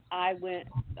graduating, I went.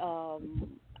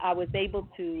 I was able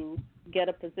to get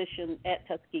a position at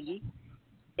Tuskegee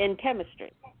in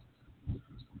chemistry,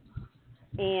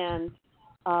 and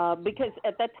because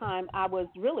at that time I was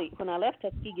really, when I left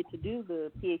Tuskegee to do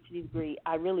the PhD degree,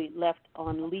 I really left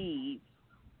on leave.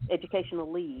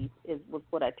 Educational leave was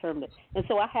what I termed it, and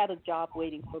so I had a job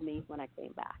waiting for me when I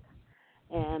came back,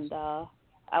 and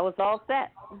I was all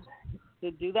set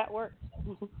to do that work.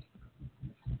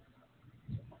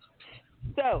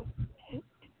 So,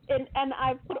 and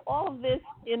I put all of this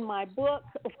in my book.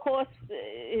 Of course,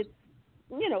 it's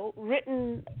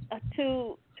written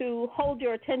to hold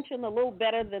your attention a little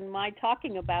better than my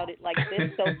talking about it like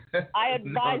this. So I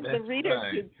advise the reader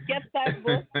to get that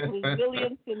book,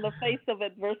 Resilience in the Face of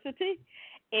Adversity,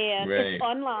 and it's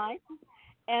online,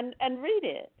 and read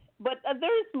it. But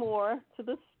there is more to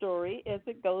the story as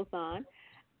it goes on.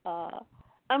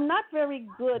 I'm not very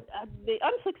good. The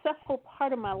unsuccessful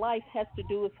part of my life has to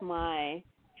do with my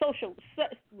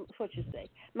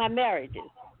my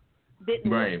marriages.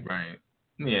 Right.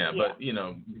 Yeah, but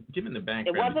given the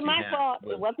background, it wasn't my fault.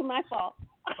 It wasn't my fault.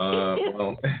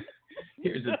 Well,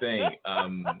 here's the thing.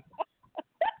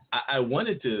 I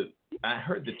wanted to. I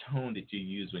heard the tone that you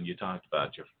used when you talked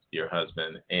about your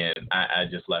husband, and I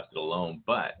just left it alone.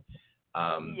 But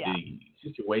the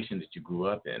situation that you grew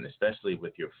up in, especially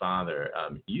with your father,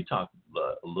 you talked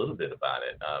a little bit about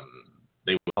it.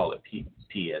 They would call it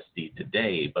PTSD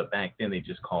today, but back then they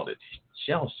just called it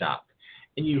shell shock.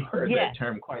 And you heard that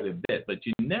term quite a bit, but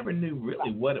you never knew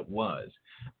really what it was.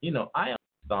 I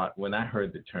thought when I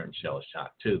heard the term shell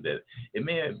shock too, that it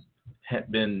may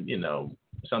have been,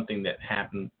 something that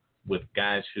happened with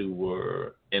guys who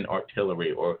were in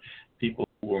artillery or people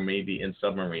who were maybe in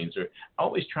submarines, or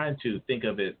always trying to think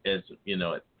of it as,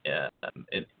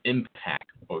 an impact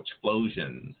or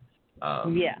explosion,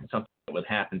 something that would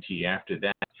happen to you after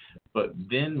that. But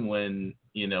then when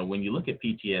you look at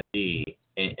PTSD,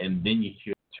 and then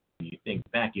you think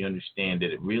back, you understand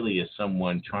that it really is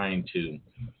someone trying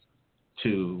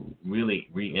to really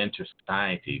re-enter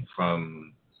society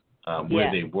from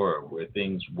where they were, where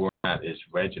things were not as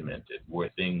regimented, where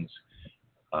things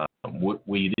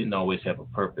where you didn't always have a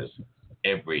purpose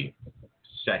every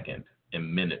second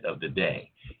and minute of the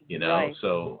day,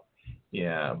 So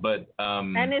but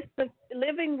and it's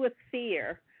living with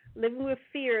fear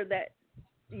that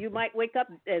you might wake up,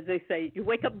 as they say, you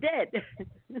wake up dead.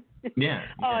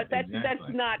 That's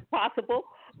not possible.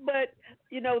 But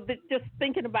just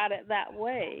thinking about it that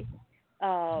way,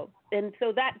 and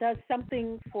so that does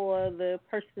something for the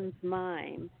person's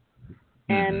mind.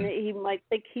 And he might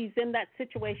think he's in that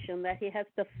situation that he has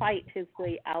to fight his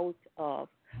way out of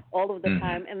all of the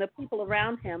time. And the people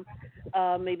around him,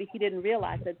 maybe he didn't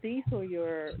realize that these were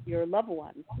your loved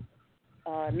ones,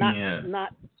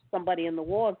 not somebody in the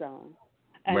war zone.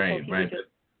 And so he would just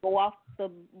go off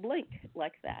the blink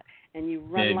like that, and you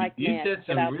run like mad. You said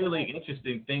some really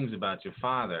interesting things about your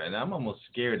father, and I'm almost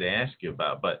scared to ask you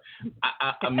about. But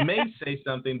I may say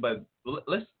something, but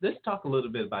let's talk a little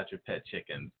bit about your pet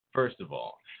chicken. First of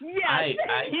all, I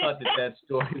thought that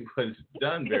story was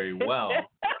done very well,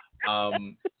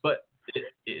 but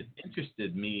it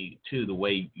interested me too, the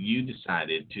way you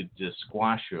decided to just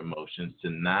squash your emotions, to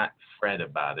not fret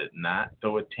about it, not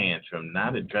throw a tantrum,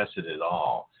 not address it at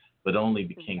all, but only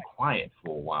became quiet for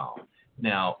a while.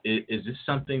 Now, is this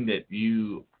something that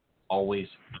you always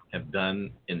have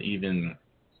done, and even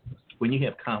when you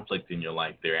have conflict in your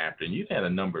life thereafter, and you've had a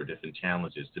number of different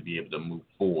challenges to be able to move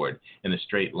forward in a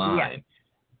straight line,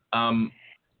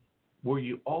 were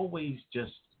you always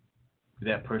just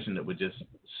that person that would just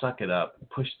suck it up,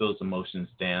 push those emotions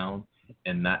down,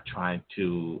 and not try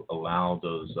to allow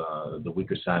those the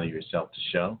weaker side of yourself to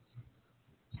show?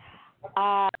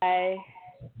 I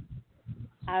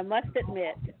must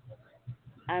admit,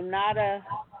 I'm not a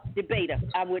debater.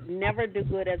 I would never do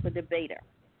good as a debater.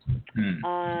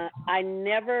 I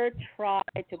never try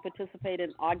to participate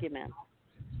in arguments.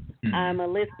 I'm a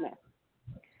listener.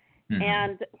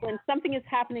 And when something is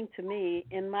happening to me,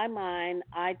 in my mind,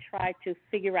 I try to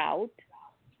figure out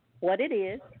what it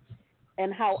is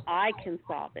and how I can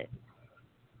solve it.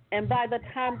 And by the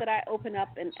time that I open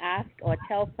up and ask or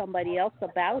tell somebody else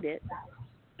about it,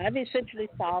 I've essentially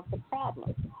solved the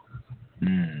problem.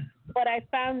 But I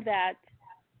found that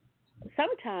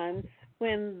sometimes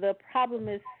when the problem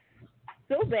is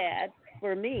so bad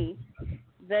for me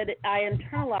that I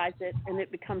internalize it and it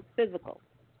becomes physical.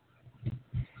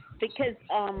 Because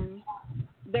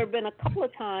there have been a couple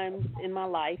of times in my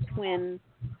life when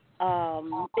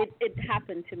it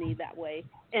happened to me that way.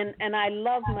 And I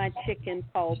love my chicken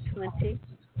called 20.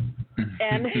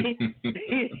 And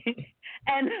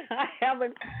And I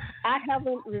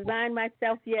haven't resigned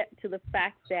myself yet to the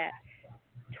fact that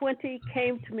 20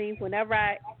 came to me whenever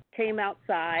I came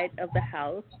outside of the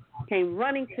house, came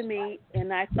running to me,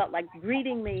 and I felt like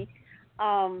greeting me.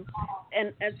 And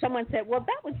someone said, well,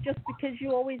 that was just because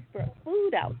you always brought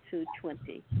food out to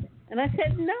 20. And I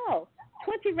said, no,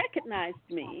 20 recognized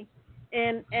me,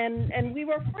 and we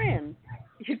were friends.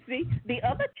 You see, the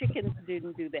other chickens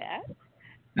didn't do that.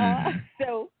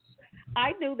 So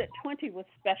I knew that 20 was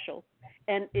special,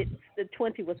 and the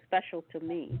 20 was special to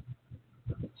me.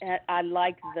 And I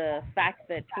liked the fact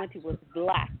that 20 was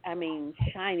black,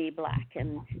 shiny black,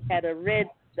 and had a red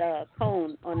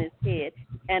cone on his head,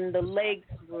 and the legs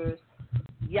were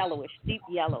yellowish, deep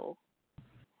yellow.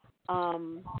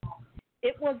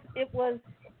 It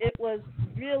was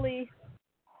really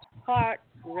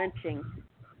heart-wrenching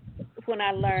when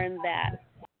I learned that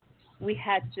we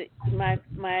had to.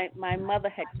 My mother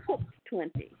had cooked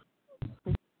 20,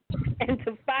 and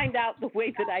to find out the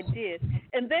way that I did,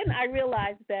 and then I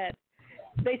realized that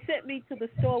they sent me to the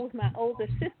store with my older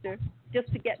sister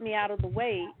just to get me out of the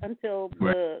way until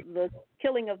the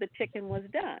killing of the chicken was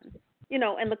done,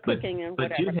 and the cooking and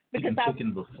whatever. But you had eaten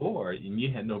chicken before, and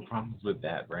you had no problems with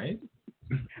that, right?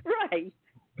 Right.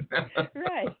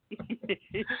 Right.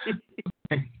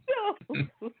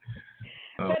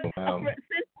 Wow.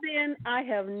 Since then, I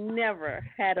have never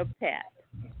had a pet.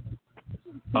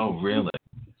 Oh, really?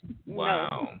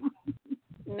 Wow.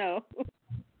 No.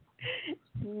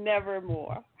 Never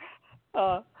more.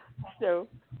 So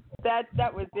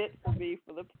that was it for me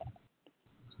for the pet.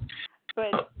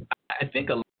 But I think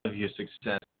a lot of your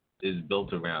success is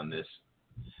built around this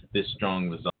strong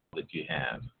resolve that you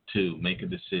have to make a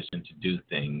decision to do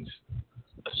things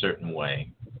a certain way,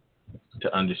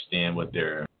 to understand what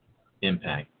their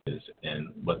impact is and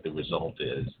what the result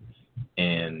is,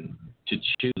 and to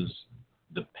choose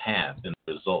the path and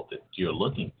the result that you're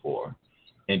looking for,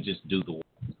 and just do the work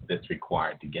that's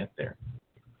required to get there.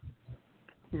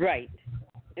 Right.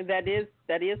 That is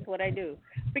what I do.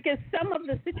 Because some of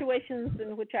the situations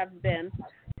in which I've been,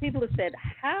 people have said,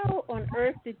 how on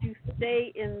earth did you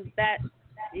stay in that,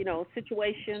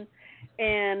 situation?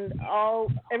 And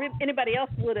anybody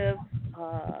else would have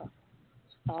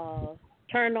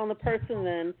turned on the person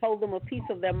and told them a piece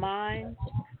of their mind.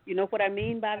 You know what I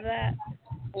mean by that?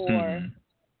 Or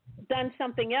done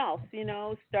something else,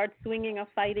 start swinging or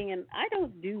fighting. And I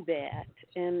don't do that.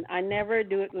 And I never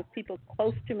do it with people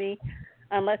close to me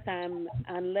unless I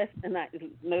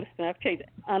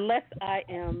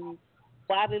am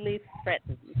bodily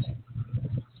threatened.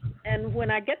 And when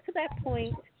I get to that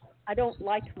point, I don't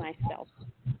like myself.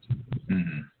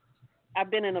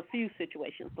 I've been in a few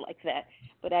situations like that,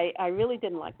 but I really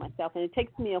didn't like myself, and it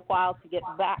takes me a while to get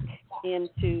back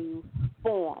into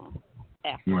form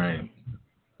after. Right.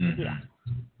 Yeah.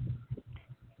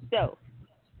 So,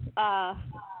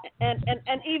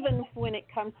 and even when it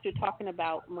comes to talking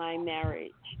about my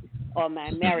marriage, or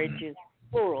my marriages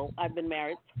plural, I've been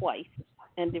married twice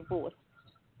and divorced.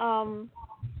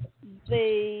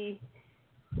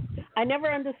 I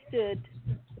never understood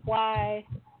why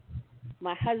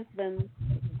my husband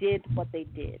did what they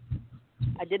did.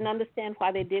 I didn't understand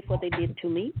why they did what they did to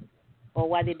me, or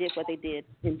why they did what they did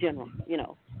in general,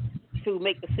 to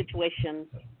make the situation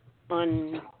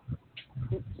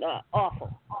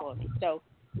awful for me. So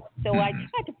I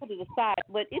tried to put it aside,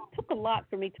 but it took a lot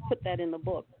for me to put that in the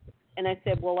book. And I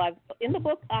said, well, in the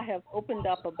book I have opened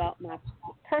up about my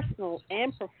personal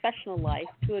and professional life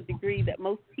to a degree that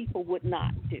most people would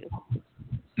not do.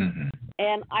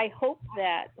 And I hope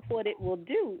that what it will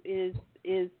do is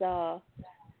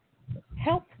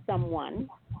help someone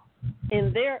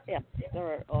in their ethics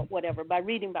or whatever by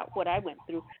reading about what I went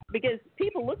through. Because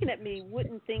people looking at me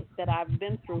wouldn't think that I've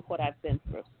been through what I've been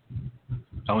through.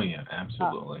 Oh, yeah,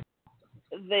 absolutely.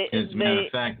 As a matter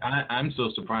of fact, I'm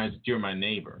so surprised that you're my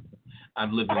neighbor.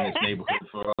 I've lived in this neighborhood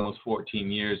for almost 14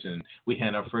 years, and we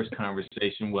had our first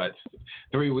conversation,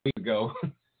 3 weeks ago?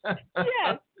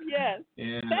 Yes.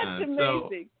 Yeah, that's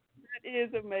amazing. That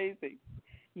is amazing.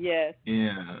 Yes.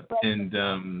 Yeah, and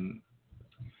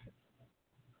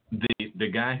the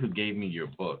guy who gave me your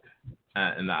book,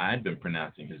 and I've been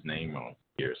pronouncing his name wrong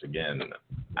for years. Again,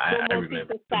 I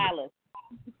remember. Silas.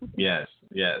 Yes.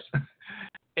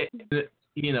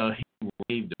 He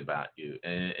raved about you,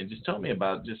 and just told me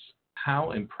about just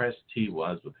how impressed he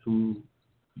was with who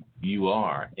you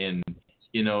are, and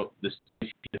the stories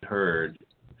he heard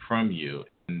from you,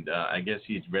 and I guess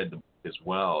he's read the book as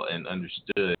well and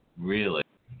understood really.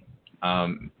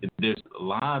 There's a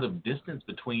lot of distance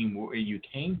between where you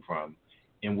came from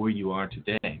and where you are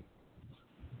today.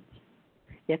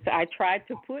 Yes, I tried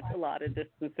to put a lot of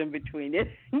distance in between it.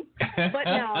 But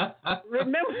now,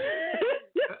 remember,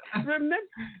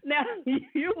 now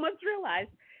you must realize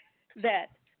that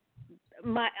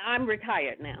I'm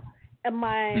retired now. And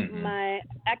my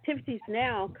activities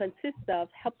now consist of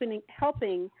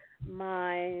helping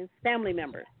my family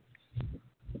members,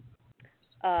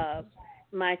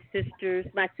 my sisters,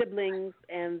 my siblings,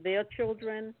 and their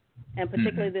children, and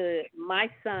particularly my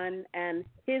son and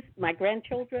my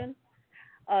grandchildren,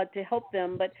 to help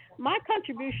them. But my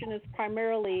contribution is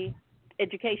primarily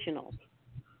educational.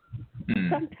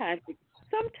 Sometimes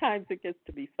it gets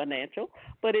to be financial,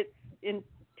 but it's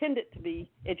intended to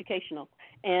be educational.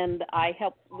 And I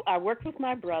worked with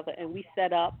my brother, and we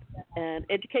set up an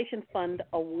education fund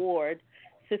award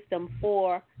system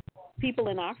for people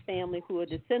in our family who are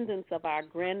descendants of our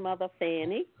grandmother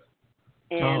Fanny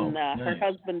and her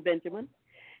husband Benjamin.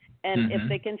 And if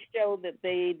they can show that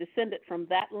they descended from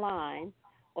that line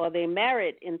or they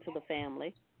married into the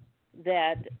family,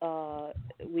 that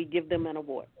we give them an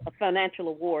award, a financial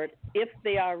award, if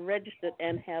they are registered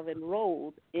and have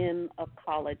enrolled in a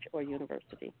college or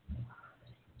university.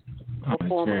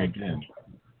 Very good.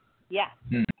 Yeah.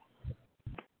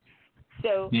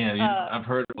 So I've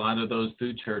heard a lot of those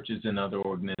through churches and other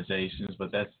organizations,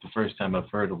 but that's the first time I've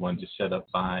heard of one just set up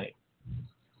by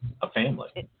a family.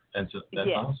 And so that's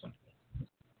awesome.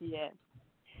 Yeah.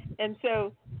 And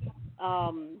so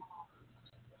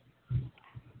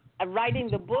writing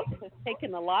the book has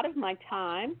taken a lot of my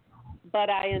time,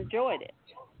 but I enjoyed it.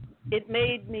 It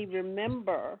made me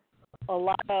remember a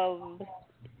lot of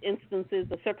instances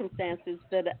or circumstances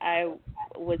that I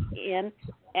was in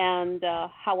and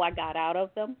how I got out of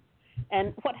them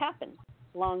and what happened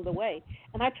along the way.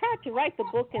 And I tried to write the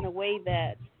book in a way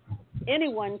that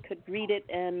anyone could read it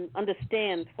and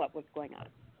understand what was going on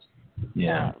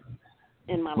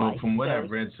in my life. Well, from what I've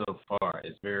read so far,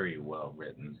 it's very well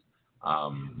written.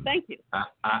 Thank you.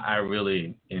 I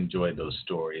really enjoyed those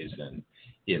stories, and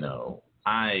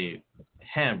I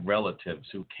have relatives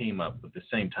who came up with the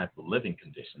same type of living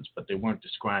conditions, but they weren't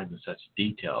described in such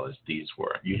detail as these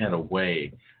were. You had a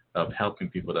way of helping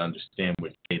people to understand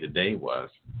what day-to-day was,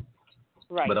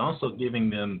 right, but also giving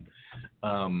them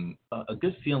a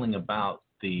good feeling about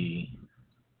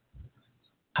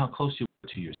how close you were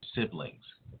to your siblings,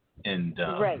 and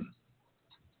right.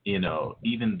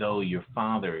 Even though your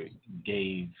father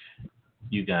gave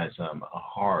you guys a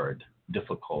hard,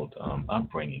 difficult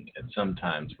upbringing, and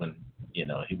sometimes when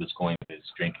he was going through his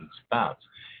drinking spouts,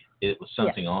 it was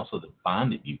something also that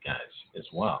bonded you guys as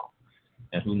well.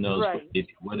 And who knows if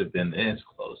you would have been as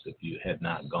close if you had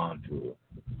not gone through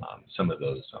some of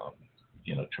those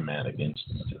traumatic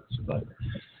instances. But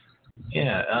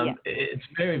it's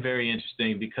very, very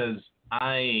interesting because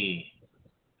I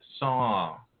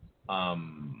saw.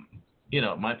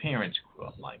 My parents grew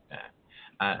up like that.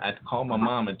 I called my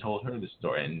mom and told her the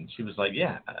story, and she was like,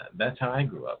 "Yeah, that's how I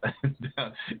grew up."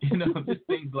 Just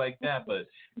things like that. But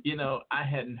I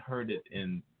hadn't heard it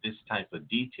in this type of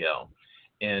detail,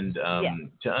 and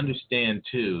to understand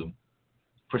too,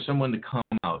 for someone to come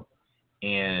out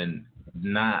and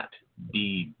not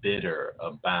be bitter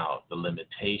about the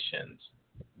limitations,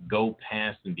 go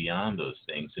past and beyond those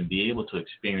things, and be able to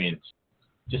experience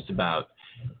just about,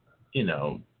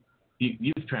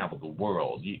 you've traveled the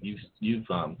world. You've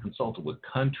consulted with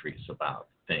countries about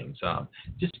things.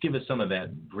 Just give us some of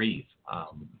that brief,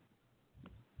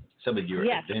 some of your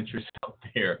adventures out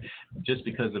there, just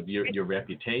because of your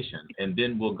reputation, and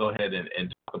then we'll go ahead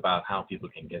and talk about how people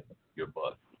can get your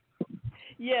book.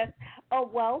 Yes. Oh,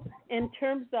 well, in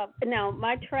terms of now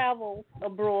my travels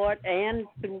abroad and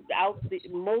throughout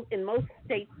in most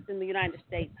states in the United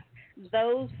States,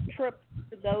 those trips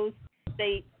to those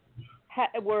states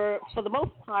were, for the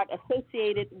most part,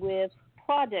 associated with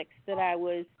projects that I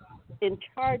was in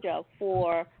charge of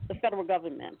for the federal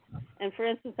government. And for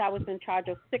instance, I was in charge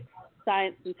of 6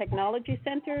 science and technology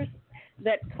centers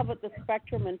that covered the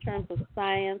spectrum in terms of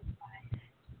science,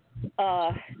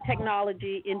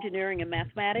 technology, engineering, and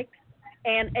mathematics,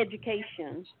 and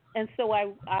education. And so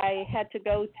I had to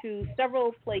go to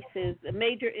several places,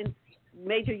 major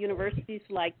universities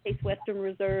like Case Western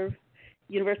Reserve,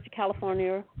 University of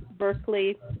California,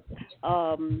 Berkeley,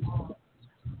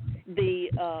 the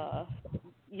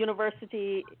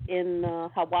university in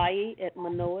Hawaii at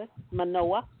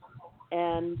Manoa,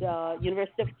 and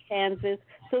University of Kansas.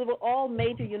 So they were all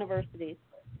major universities.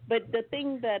 But the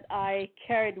thing that I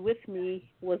carried with me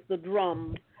was the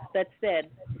drum that said,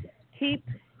 keep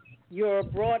your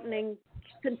broadening,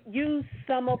 use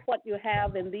some of what you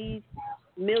have in these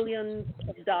millions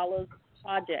of dollars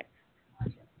projects.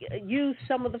 Use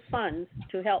some of the funds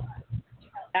to help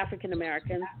African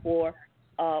Americans, for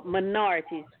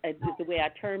minorities, is the way I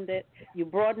termed it. You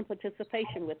broaden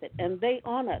participation with it, and they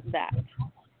honored that.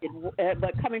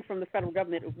 But coming from the federal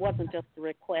government, it wasn't just a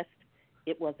request,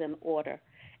 it was an order.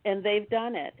 And they've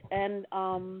done it. And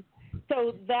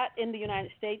so that in the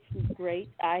United States was great.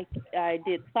 I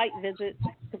did site visits,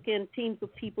 took in teams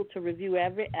of people to review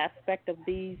every aspect of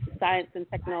these science and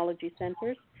technology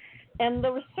centers. And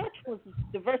the research was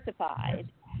diversified.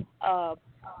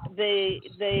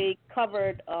 They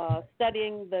covered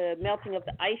studying the melting of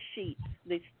the ice sheets.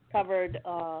 They covered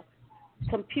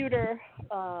computer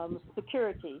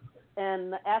security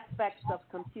and the aspects of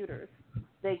computers.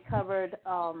 They covered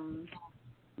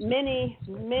many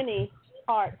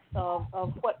parts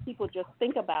of what people just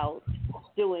think about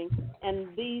doing, and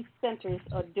these centers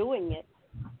are doing it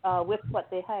with what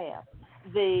they have.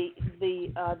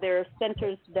 There are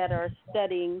centers that are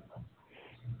studying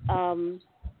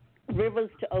rivers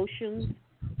to oceans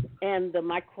and the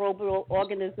microbial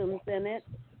organisms in it.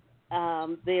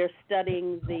 They're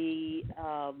studying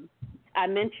I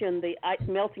mentioned the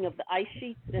melting of the ice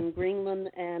sheets in Greenland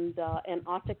and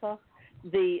Antarctica,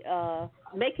 the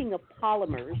making of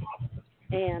polymers,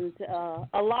 and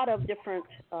a lot of different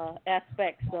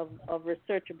aspects of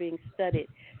research are being studied.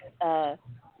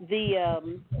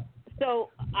 So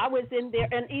I was in there,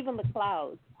 and even the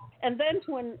clouds. And then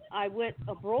when I went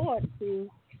abroad to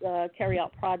carry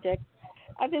out projects,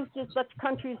 I visited such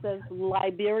countries as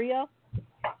Liberia,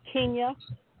 Kenya,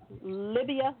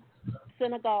 Libya,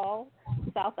 Senegal,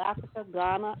 South Africa,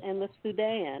 Ghana, and the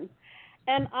Sudan.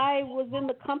 And I was in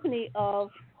the company of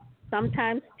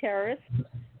sometimes terrorists,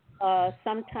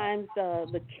 sometimes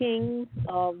the kings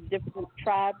of different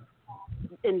tribes.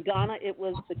 In Ghana, it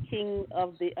was the king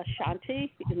of the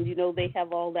Ashanti, and you know they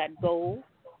have all that gold.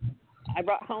 I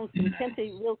brought home some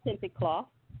real kente cloth.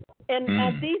 And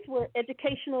these were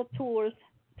educational tours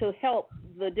to help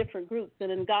the different groups.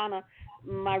 And in Ghana,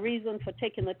 my reason for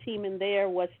taking the team in there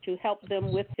was to help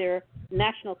them with their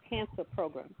national cancer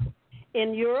program.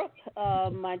 In Europe,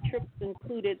 my trips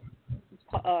included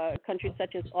countries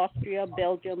such as Austria,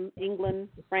 Belgium, England,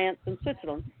 France, and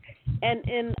Switzerland. And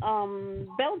in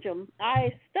Belgium,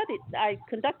 I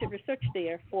conducted research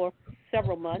there for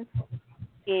several months.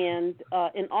 And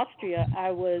in Austria,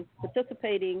 I was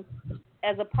participating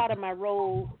as a part of my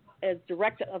role as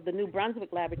director of the New Brunswick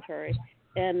Laboratory.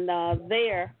 And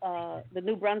the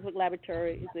New Brunswick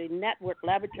Laboratory is a network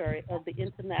laboratory of the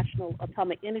International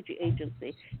Atomic Energy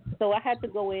Agency. So I had to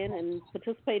go in and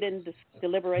participate in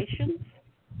deliberations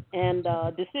and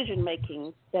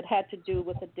decision-making that had to do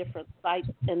with the different sites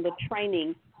and the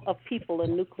training of people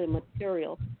in nuclear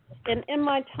material. And in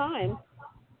my time,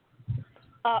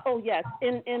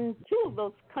 in two of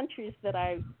those countries that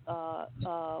I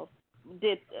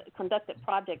conducted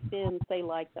projects in, say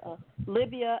like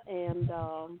Libya and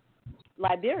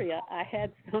Liberia, I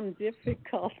had some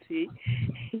difficulty.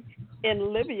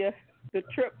 In Libya, the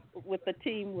trip with the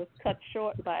team was cut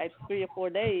short by 3 or 4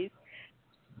 days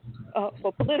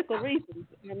for political reasons.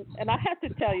 And I have to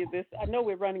tell you this. I know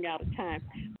we're running out of time,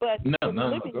 but No,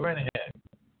 go right ahead.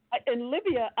 In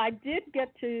Libya, I did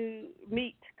get to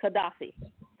meet Gaddafi.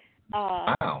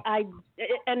 Wow.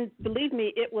 And believe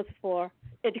me, it was for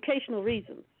educational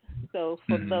reasons. So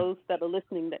for those that are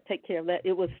listening that take care of that,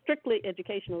 it was strictly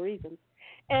educational reasons.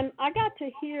 And I got to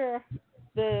hear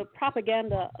the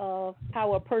propaganda of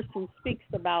how a person speaks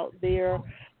about their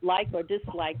like or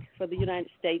dislike for the United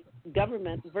States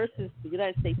government versus the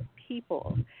United States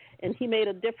people. And he made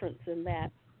a difference in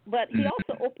that. But he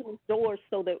also opened doors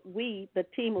so that we, the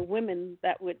team of women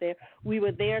that were there, we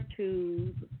were there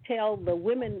to tell the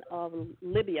women of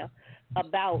Libya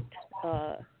about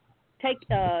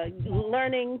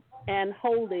learning and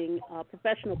holding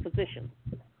professional positions,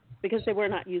 because they were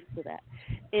not used to that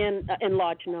in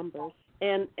large numbers.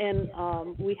 And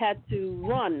we had to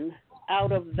run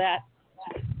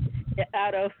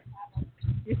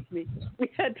we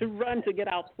had to run to get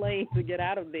our plane to get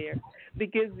out of there,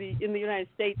 because in the United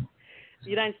States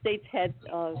had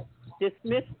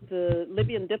dismissed the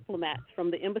Libyan diplomats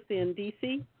from the embassy in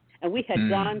D.C., and we had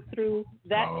gone through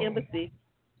that embassy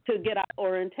to get our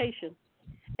orientation.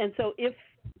 And so if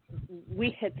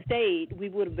we had stayed, we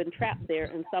would have been trapped there.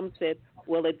 And some said,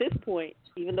 well, at this point,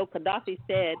 even though Gaddafi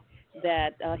said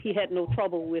that he had no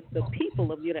trouble with the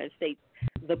people of the United States,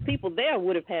 the people there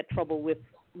would have had trouble with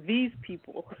these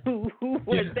people who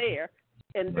were there,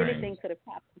 and anything could have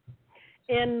happened.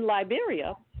 In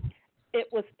Liberia, it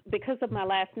was because of my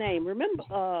last name.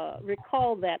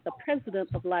 Recall that the president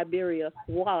of Liberia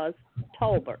was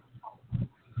Tolbert.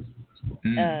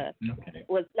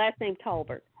 Was last name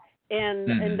Tolbert. And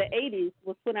in the 80s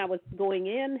was when I was going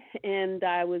in, and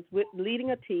I was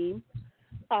leading a team,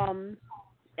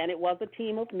 and it was a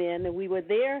team of men, and we were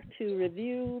there to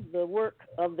review the work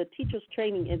of the Teachers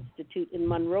Training Institute in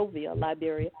Monrovia,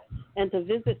 Liberia, and to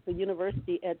visit the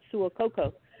university at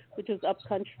Suffolk, which is up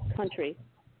country.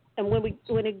 And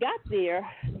when it got there,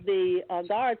 the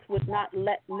guards would not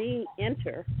let me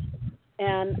enter,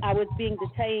 and I was being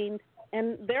detained.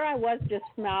 And there I was, just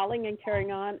smiling and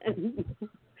carrying on. And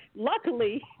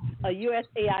luckily, a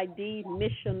USAID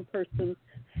mission person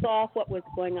saw what was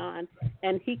going on,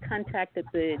 and he contacted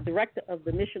the director of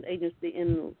the mission agency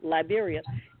in Liberia,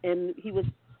 and he was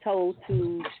told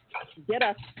to get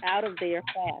us out of there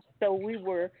fast. So we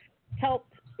were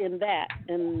helped in that,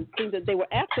 and seemed that they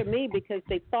were after me because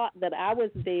they thought that I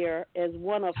was there as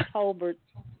one of Tolbert's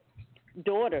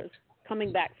daughters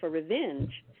coming back for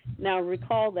revenge. Now,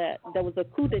 recall that there was a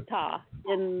coup d'etat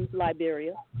in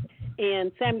Liberia,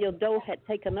 and Samuel Doe had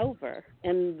taken over,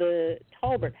 and the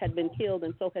Tolbert had been killed,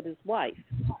 and so had his wife.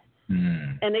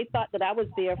 And they thought that I was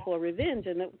there for revenge,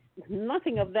 and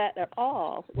nothing of that at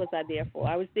all was I there for.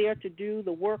 I was there to do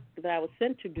the work that I was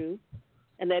sent to do,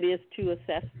 and that is to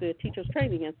assess the Teachers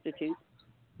Training Institute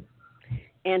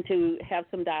and to have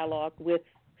some dialogue with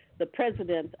the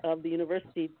president of the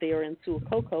university there in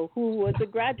Suffolk, who was a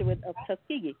graduate of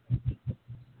Tuskegee.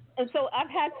 And so I've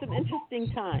had some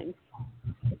interesting times.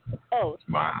 Oh,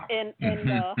 wow. And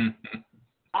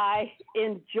I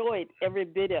enjoyed every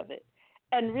bit of it.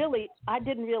 And really, I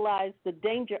didn't realize the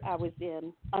danger I was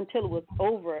in until it was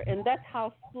over. And that's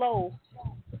how slow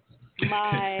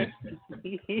my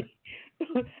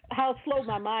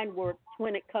mind works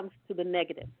when it comes to the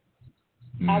negative.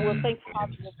 I will think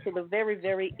positive to the very,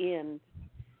 very end,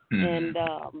 and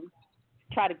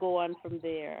try to go on from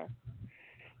there.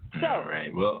 So, all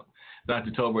right. Well, Dr.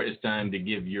 Tolbert, it's time to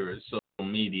give your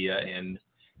social media and,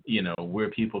 where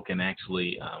people can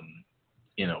actually,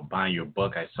 buy your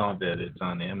book. I saw that it's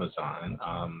on Amazon.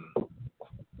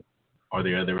 Are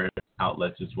there other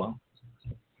outlets as well?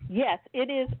 Yes, it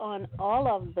is on all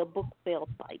of the book sale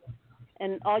sites.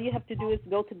 And all you have to do is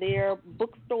go to their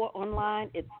bookstore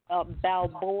online. It's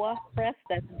Balboa Press.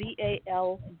 That's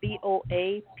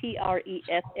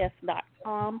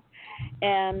BALBOAPRESS.com.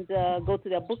 And go to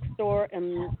their bookstore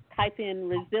and type in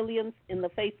Resilience in the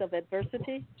Face of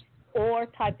Adversity, or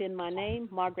type in my name,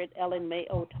 Margaret Ellen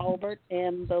Mayo Tolbert,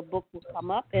 and the book will come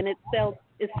up. And it's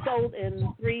sold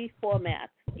in 3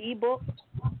 formats: ebook,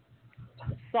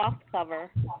 soft cover,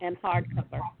 and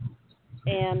hardcover.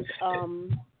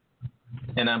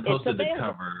 And I posted the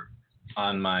cover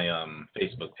on my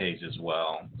Facebook page as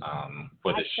well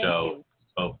for the show,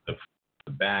 both the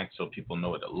back, so people know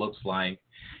what it looks like.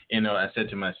 I said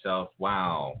to myself,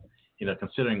 wow,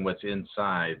 considering what's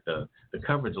inside, the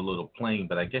cover's a little plain,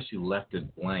 but I guess you left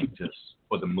it blank just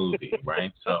for the movie,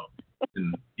 right? So,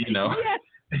 yes.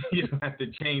 You don't have to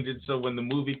change it. So when the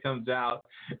movie comes out,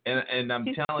 and I'm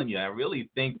telling you, I really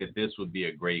think that this would be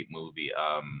a great movie.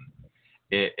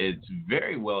 It's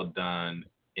very well done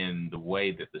in the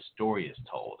way that the story is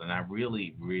told, and I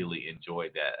really, really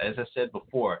enjoyed that. As I said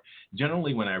before,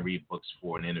 generally when I read books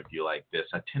for an interview like this,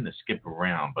 I tend to skip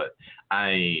around, but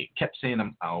I kept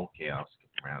saying, I'll skip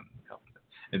around a couple minutes.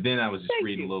 And then I was just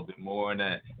reading a little bit more, and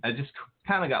I just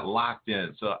kind of got locked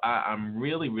in. So I'm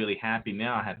really, really happy.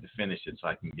 Now I have to finish it so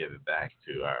I can give it back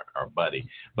to our buddy.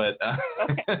 But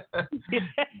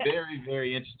very,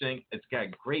 very interesting. It's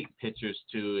got great pictures,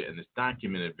 too, and it's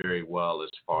documented very well as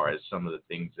far as some of the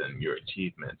things and your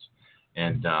achievements.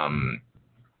 And,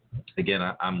 again,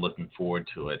 I'm looking forward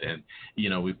to it. And,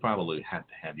 we probably have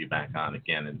to have you back on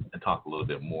again and talk a little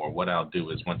bit more. What I'll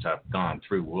do is once I've gone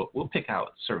through, we'll pick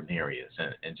out certain areas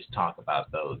and just talk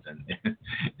about those and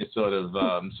sort of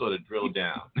drill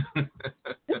down.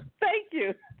 Thank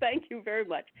you very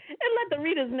much. And let the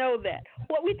readers know that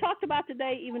what we talked about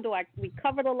today, even though we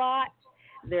covered a lot,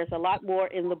 there's a lot more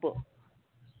in the book.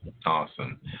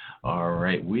 Awesome. All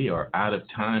right. We are out of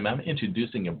time. I'm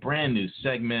introducing a brand new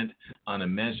segment on A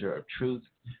Measure of Truth.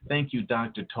 Thank you,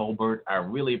 Dr. Tolbert. I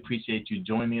really appreciate you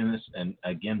joining us. And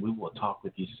again, we will talk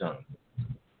with you soon.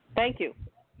 Thank you.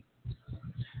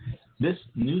 This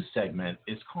new segment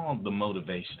is called The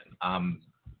Motivation.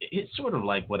 It's sort of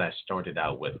like what I started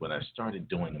out with when I started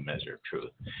doing A Measure of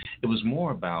Truth. It was more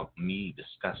about me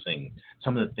discussing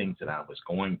some of the things that I was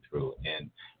going through and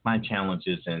my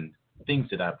challenges and things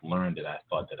that I've learned that I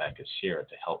thought that I could share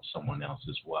to help someone else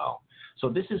as well. So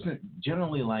this isn't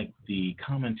generally like the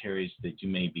commentaries that you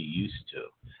may be used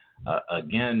to.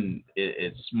 Again,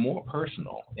 it's more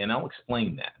personal, and I'll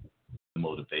explain that, the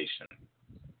motivation.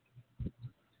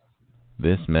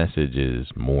 This message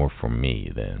is more for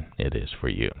me than it is for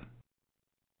you.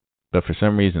 but for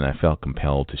some reason I felt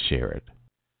compelled to share it.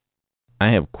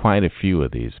 I have quite a few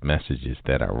of these messages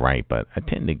that I write, but I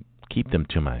tend to keep them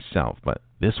to myself. But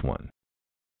this one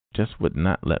just would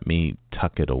not let me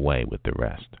tuck it away with the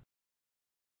rest.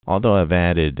 Although I've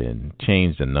added and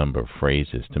changed a number of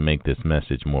phrases to make this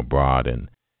message more broad and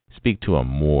speak to a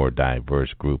more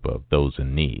diverse group of those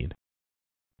in need,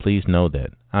 please know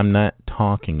that I'm not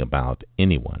talking about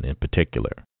anyone in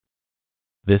particular.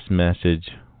 This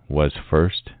message was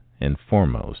first and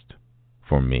foremost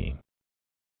for me.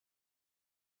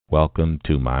 Welcome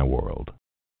to my world.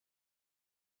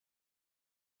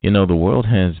 You know, the world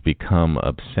has become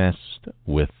obsessed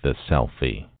with the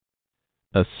selfie,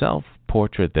 a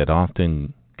self-portrait that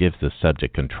often gives the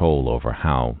subject control over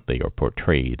how they are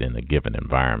portrayed in a given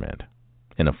environment,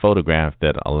 in a photograph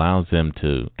that allows them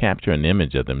to capture an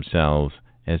image of themselves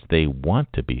as they want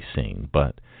to be seen,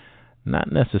 but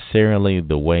not necessarily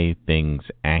the way things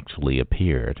actually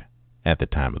appeared at the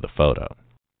time of the photo.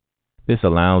 This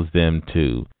allows them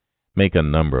to make a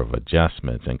number of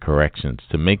adjustments and corrections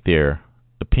to make their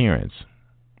appearance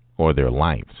or their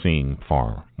life seem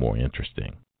far more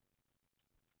interesting.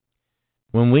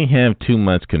 When we have too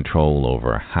much control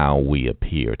over how we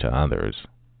appear to others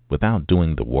without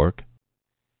doing the work,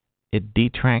 it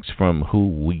detracts from who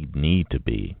we need to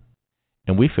be,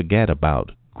 and we forget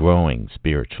about growing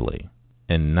spiritually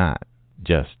and not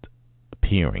just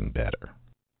appearing better.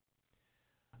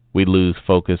 We lose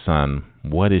focus on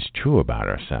what is true about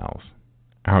ourselves,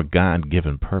 our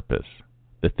God-given purpose,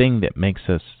 the thing that makes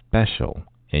us special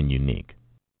and unique.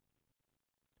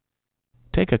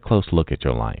 Take a close look at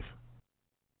your life.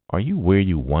 Are you where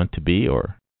you want to be,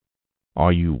 or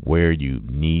are you where you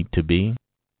need to be?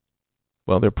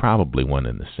 Well, they're probably one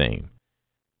and the same.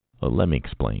 Well, let me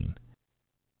explain.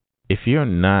 If you're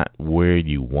not where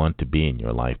you want to be in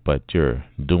your life, but you're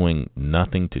doing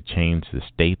nothing to change the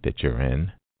state that you're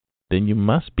in, then you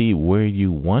must be where you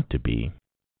want to be,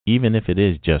 even if it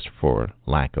is just for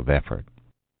lack of effort.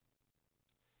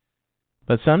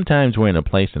 But sometimes we're in a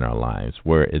place in our lives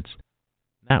where it's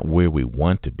not where we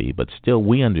want to be, but still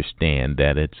we understand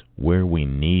that it's where we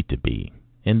need to be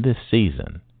in this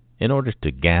season in order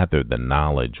to gather the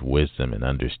knowledge, wisdom, and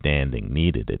understanding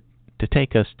needed to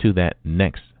take us to that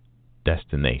next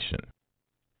destination.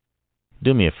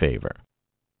 Do me a favor.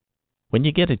 When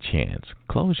you get a chance,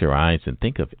 close your eyes and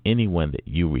think of anyone that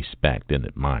you respect and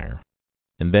admire,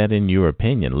 and that in your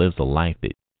opinion lives a life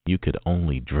that you could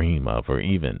only dream of or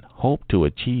even hope to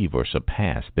achieve or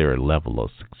surpass their level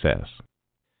of success.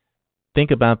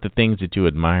 Think about the things that you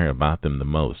admire about them the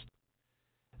most.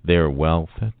 Their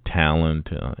wealth, talent,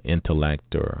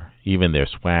 intellect, or even their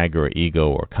swagger, ego,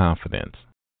 or confidence.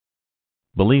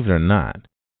 Believe it or not,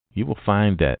 you will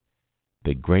find that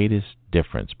the greatest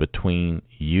difference between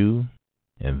you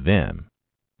and them,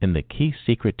 and the key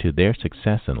secret to their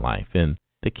success in life, and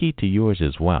the key to yours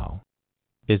as well,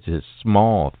 is this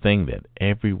small thing that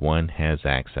everyone has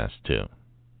access to.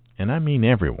 And I mean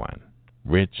everyone,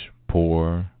 rich,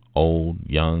 poor, old,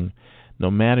 young, no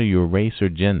matter your race or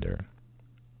gender.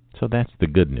 So that's the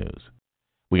good news.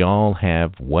 We all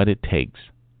have what it takes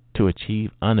to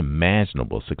achieve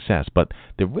unimaginable success, but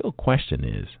the real question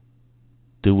is,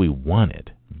 do we want it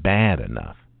bad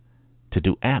enough to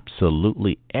do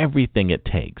absolutely everything it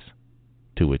takes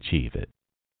to achieve it?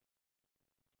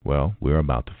 Well, we're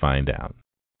about to find out.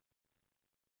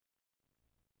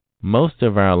 Most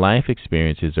of our life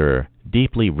experiences are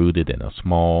deeply rooted in a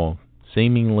small,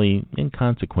 seemingly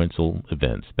inconsequential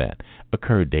events that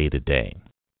occur day to day.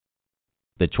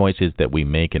 The choices that we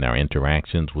make in our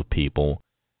interactions with people,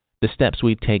 the steps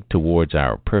we take towards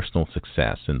our personal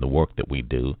success in the work that we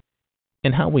do,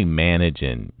 and how we manage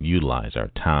and utilize our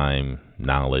time,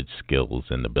 knowledge, skills,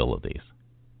 and abilities.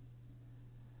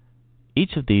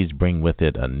 Each of these bring with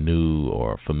it a new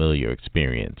or familiar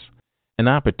experience, an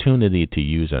opportunity to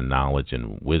use our knowledge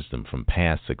and wisdom from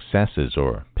past successes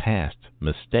or past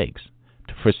mistakes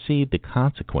to foresee the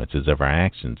consequences of our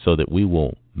actions so that we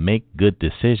will make good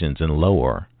decisions and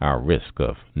lower our risk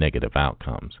of negative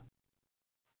outcomes.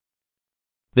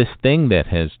 This thing that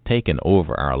has taken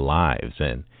over our lives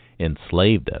and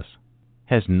enslaved us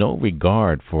has no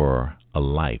regard for a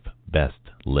life best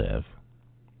lived.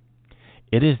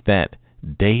 It is that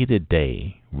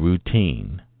day-to-day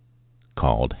routine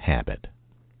called habit.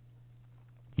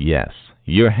 Yes,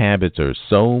 your habits are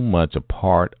so much a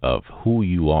part of who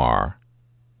you are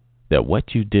that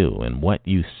what you do and what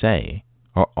you say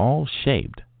are all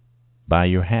shaped by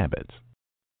your habits.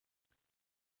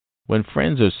 When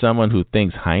friends or someone who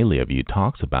thinks highly of you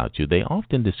talks about you, they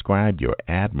often describe your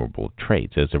admirable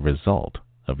traits as a result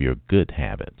of your good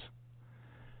habits.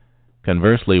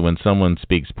 Conversely, when someone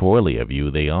speaks poorly of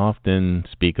you, they often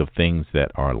speak of things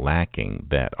that are lacking,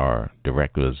 that are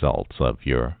direct results of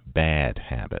your bad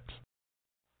habits.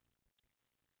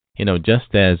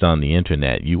 Just as on the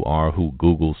internet you are who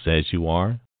Google says you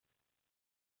are,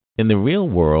 in the real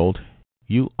world,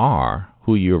 you are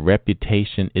who your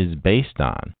reputation is based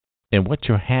on and what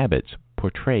your habits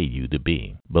portray you to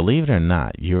be. Believe it or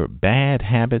not, your bad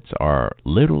habits are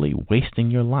literally wasting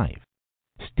your life,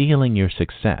 stealing your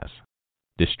success,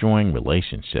 destroying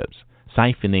relationships,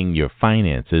 siphoning your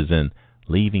finances, and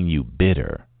leaving you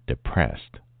bitter,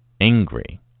 depressed,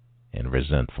 angry, and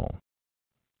resentful.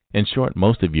 In short,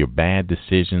 most of your bad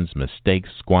decisions, mistakes,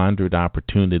 squandered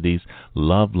opportunities,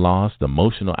 love lost,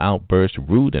 emotional outbursts,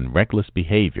 rude and reckless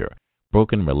behavior,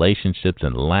 broken relationships,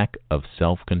 and lack of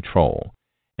self-control,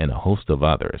 and a host of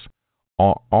others,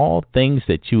 are all things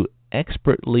that you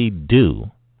expertly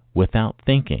do without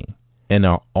thinking and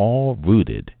are all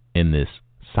rooted in this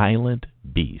silent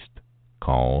beast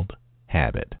called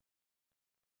habit.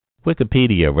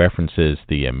 Wikipedia references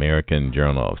the American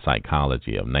Journal of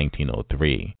Psychology of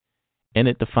 1903, and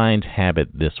it defines habit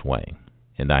this way,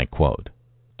 and I quote,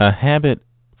 "A habit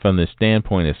from the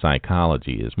standpoint of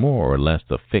psychology is more or less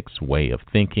the fixed way of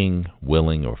thinking,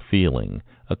 willing, or feeling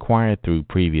acquired through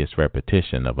previous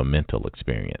repetition of a mental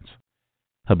experience.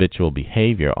 Habitual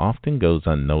behavior often goes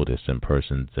unnoticed in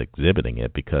persons exhibiting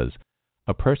it because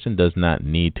a person does not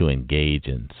need to engage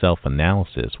in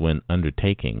self-analysis when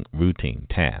undertaking routine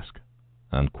tasks."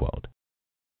 Unquote.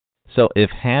 So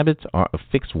if habits are a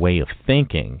fixed way of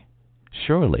thinking,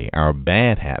 surely our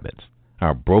bad habits,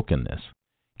 our brokenness,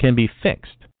 can be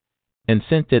fixed. And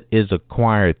since it is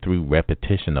acquired through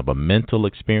repetition of a mental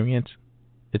experience,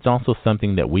 it's also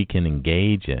something that we can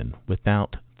engage in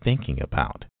without thinking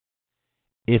about.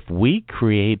 If we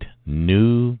create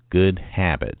new good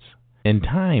habits, in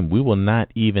time we will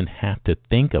not even have to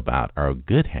think about our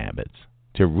good habits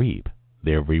to reap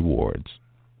their rewards.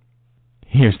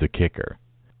 Here's the kicker.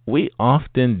 We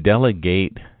often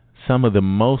delegate some of the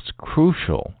most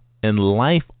crucial and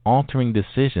life-altering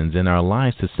decisions in our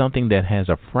lives to something that has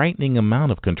a frightening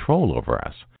amount of control over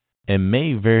us and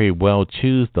may very well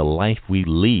choose the life we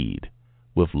lead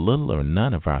with little or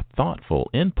none of our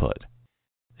thoughtful input.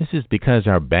 This is because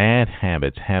our bad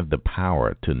habits have the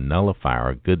power to nullify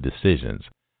our good decisions,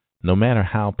 no matter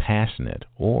how passionate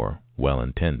or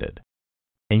well-intended.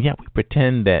 And yet we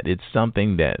pretend that it's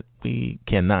something that we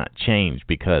cannot change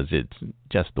because it's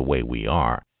just the way we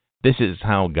are. This is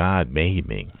how God made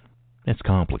me. It's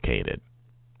complicated.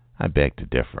 I beg to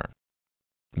differ.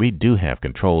 We do have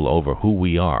control over who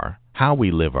we are, how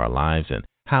we live our lives, and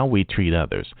how we treat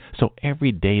others. So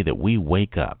every day that we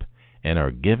wake up and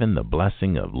are given the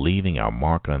blessing of leaving our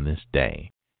mark on this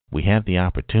day, we have the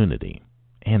opportunity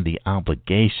and the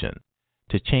obligation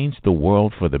to change the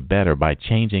world for the better by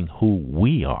changing who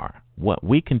we are, what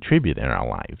we contribute in our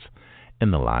lives,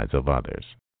 and the lives of others.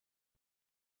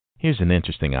 Here's an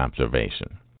interesting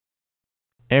observation.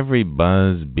 Every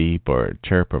buzz, beep, or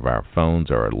chirp of our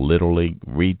phones are literally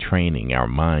retraining our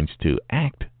minds to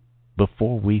act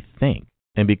before we think.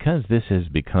 And because this has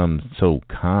become so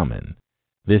common,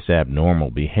 this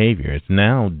abnormal behavior is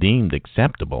now deemed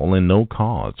acceptable and no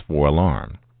cause for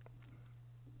alarm.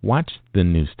 Watch the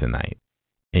news tonight,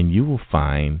 and you will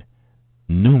find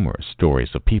numerous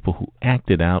stories of people who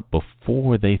acted out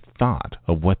before they thought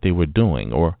of what they were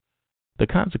doing or the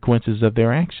consequences of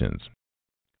their actions.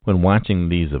 When watching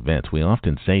these events, we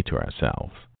often say to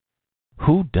ourselves,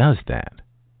 who does that?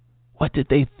 What did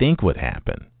they think would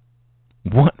happen?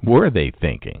 What were they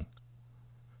thinking?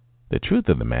 The truth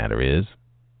of the matter is,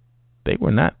 they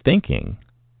were not thinking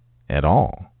at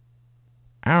all.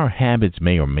 Our habits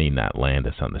may or may not land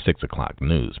us on the 6 o'clock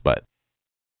news, but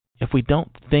if we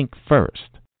don't think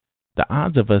first, the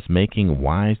odds of us making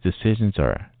wise decisions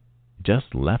are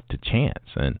just left to chance.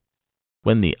 And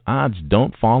when the odds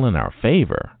don't fall in our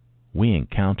favor, we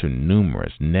encounter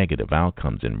numerous negative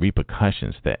outcomes and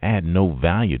repercussions that add no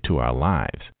value to our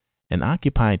lives and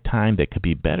occupy time that could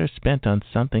be better spent on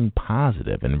something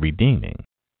positive and redeeming,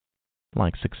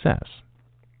 like success.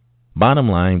 Bottom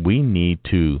line, we need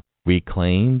to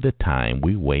reclaim the time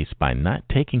we waste by not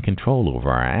taking control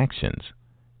over our actions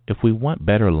if we want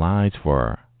better lives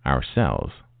for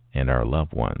ourselves and our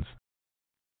loved ones.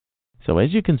 So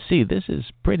as you can see, this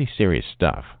is pretty serious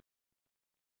stuff.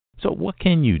 So what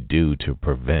can you do to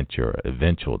prevent your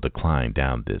eventual decline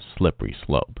down this slippery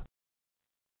slope?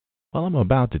 Well, I'm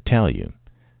about to tell you.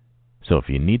 So if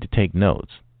you need to take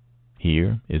notes,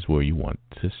 here is where you want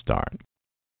to start.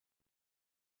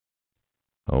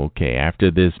 Okay, after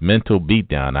this mental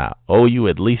beatdown, I owe you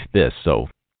at least this, so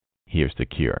here's the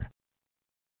cure.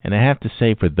 And I have to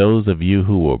say, for those of you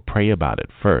who will pray about it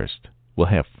first, will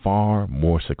have far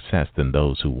more success than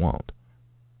those who won't.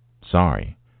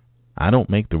 Sorry, I don't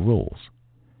make the rules.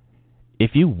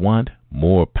 If you want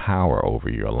more power over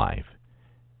your life,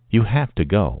 you have to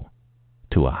go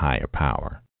to a higher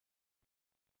power.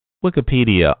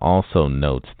 Wikipedia also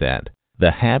notes that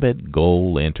the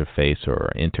habit-goal interface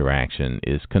or interaction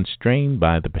is constrained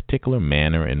by the particular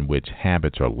manner in which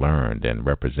habits are learned and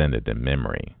represented in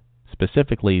memory.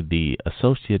 Specifically, the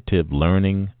associative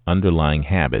learning underlying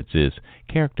habits is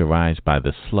characterized by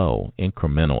the slow,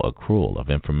 incremental accrual of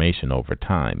information over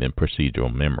time in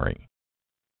procedural memory.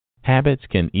 Habits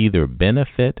can either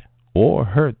benefit or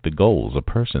hurt the goals a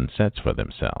person sets for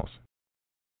themselves.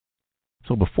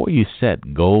 So before you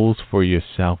set goals for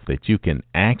yourself that you can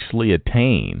actually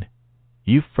attain,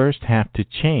 you first have to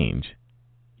change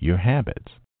your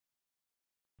habits.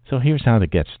 So here's how to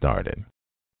get started.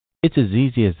 It's as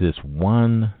easy as this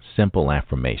one simple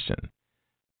affirmation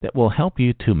that will help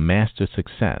you to master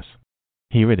success.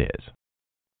 Here it is.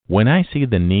 When I see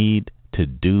the need to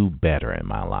do better in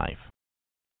my life,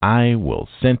 I will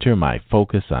center my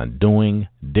focus on doing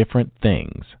different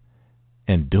things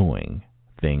and doing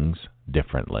things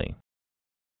differently.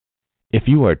 If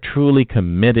you are truly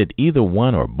committed, either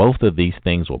one or both of these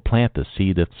things will plant the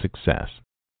seed of success.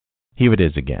 Here it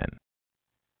is again.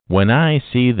 When I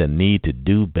see the need to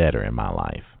do better in my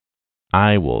life,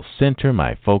 I will center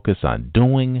my focus on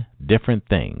doing different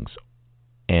things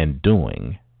and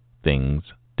doing things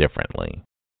differently.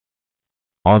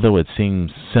 Although it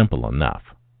seems simple enough,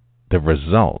 the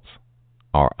results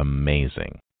are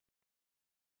amazing.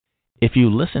 If you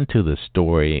listen to the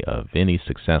story of any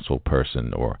successful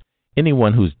person or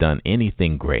anyone who's done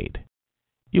anything great,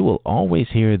 you will always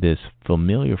hear this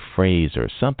familiar phrase or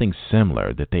something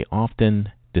similar that they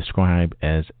often describe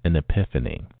as an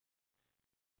epiphany.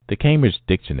 The Cambridge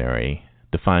Dictionary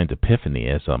defines epiphany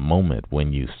as a moment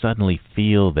when you suddenly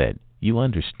feel that you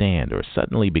understand or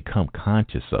suddenly become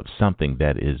conscious of something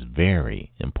that is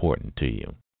very important to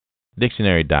you.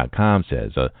 Dictionary.com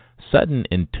says a sudden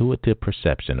intuitive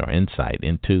perception or insight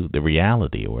into the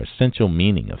reality or essential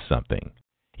meaning of something,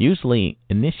 usually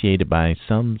initiated by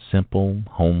some simple,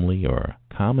 homely, or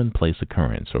commonplace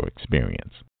occurrence or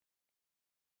experience.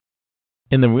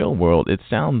 In the real world, it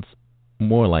sounds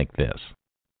more like this.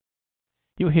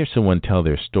 You'll hear someone tell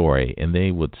their story and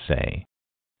they would say,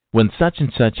 "When such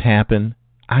and such happened,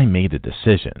 I made a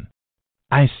decision.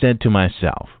 I said to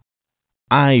myself,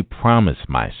 I promised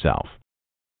myself,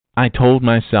 I told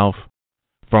myself,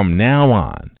 from now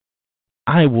on,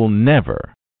 I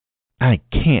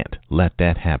can't let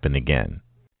that happen again,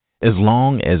 as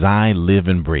long as I live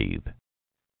and breathe.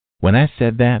 When I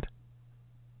said that,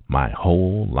 my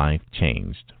whole life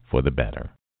changed for the better."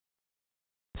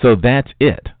 So that's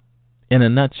it, in a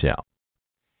nutshell.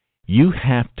 You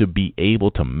have to be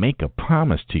able to make a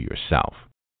promise to yourself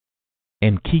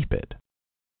and keep it.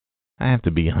 I have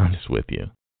to be honest with you.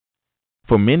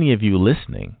 For many of you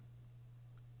listening,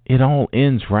 it all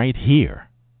ends right here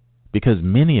because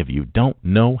many of you don't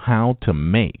know how to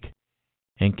make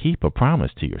and keep a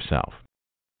promise to yourself.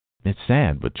 It's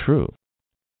sad but true.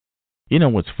 You know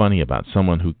what's funny about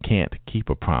someone who can't keep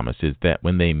a promise is that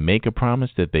when they make a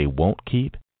promise that they won't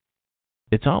keep,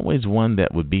 it's always one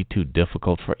that would be too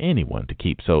difficult for anyone to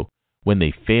keep. So when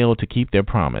they fail to keep their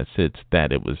promise, it's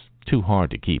that it was too hard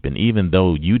to keep. And even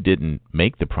though you didn't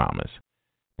make the promise,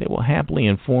 they will happily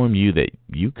inform you that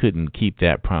you couldn't keep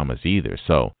that promise either.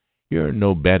 So you're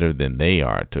no better than they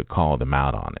are to call them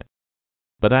out on it.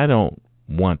 But I don't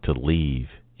want to leave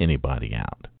anybody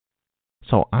out.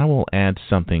 So I will add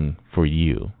something for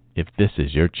you if this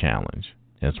is your challenge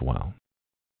as well.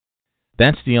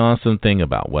 That's the awesome thing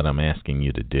about what I'm asking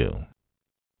you to do.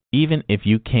 Even if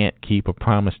you can't keep a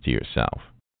promise to yourself,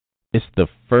 it's the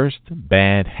first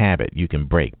bad habit you can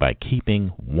break by keeping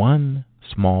one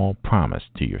small promise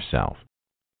to yourself.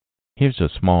 Here's a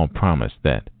small promise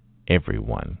that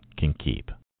everyone can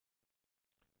keep.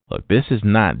 Look, this is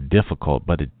not difficult,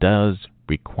 but it does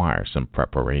require some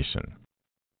preparation.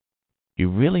 You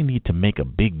really need to make a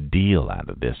big deal out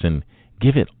of this and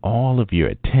give it all of your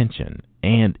attention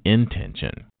and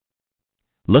intention.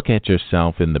 Look at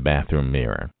yourself in the bathroom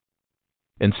mirror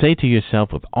and say to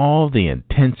yourself with all the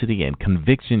intensity and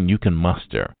conviction you can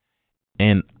muster,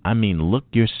 and I mean look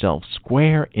yourself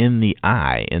square in the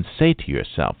eye and say to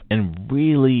yourself, and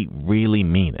really, really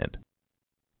mean it,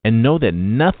 and know that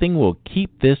nothing will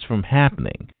keep this from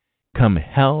happening, come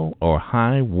hell or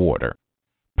high water.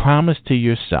 Promise to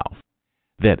yourself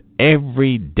that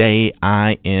every day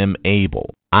I am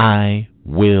able, I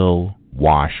will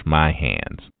wash my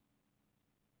hands.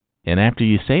 And after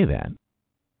you say that,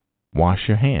 wash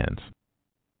your hands.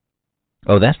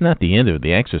 Oh, that's not the end of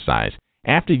the exercise.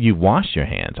 After you wash your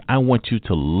hands, I want you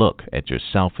to look at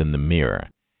yourself in the mirror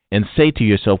and say to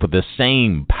yourself with the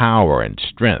same power and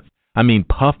strength,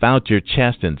 puff out your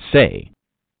chest and say,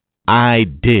 I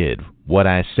did what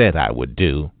I said I would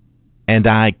do, and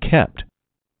I kept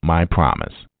my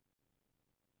promise.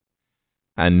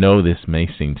 I know this may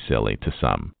seem silly to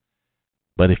some,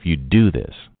 but if you do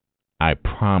this, I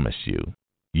promise you,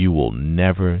 you will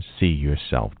never see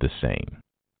yourself the same.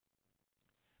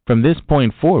 From this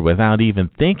point forward, without even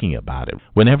thinking about it,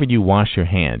 whenever you wash your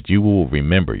hands, you will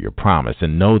remember your promise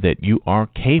and know that you are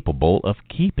capable of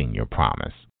keeping your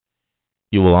promise.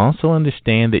 You will also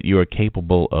understand that you are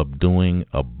capable of doing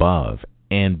above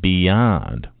and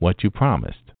beyond what you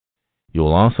promised. You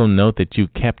will also note that you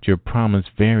kept your promise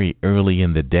very early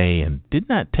in the day and did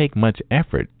not take much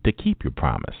effort to keep your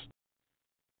promise.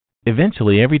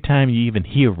 Eventually, every time you even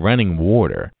hear running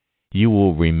water, you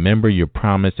will remember your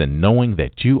promise, and knowing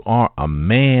that you are a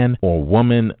man or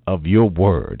woman of your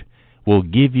word will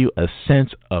give you a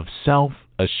sense of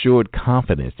self-assured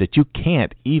confidence that you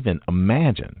can't even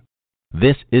imagine.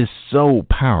 This is so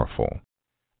powerful.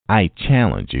 I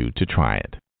challenge you to try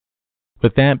it.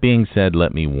 With that being said,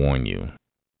 let me warn you.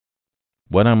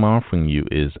 What I'm offering you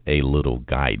is a little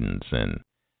guidance, and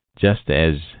just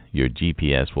as your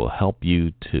GPS will help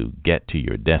you to get to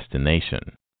your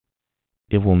destination,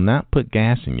 it will not put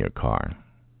gas in your car.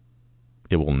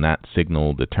 It will not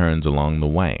signal the turns along the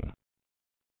way.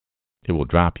 It will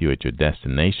drop you at your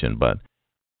destination, but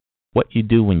what you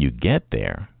do when you get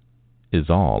there is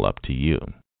all up to you.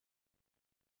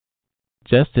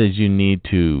 Just as you need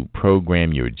to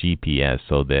program your GPS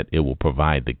so that it will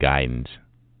provide the guidance,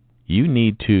 you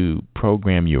need to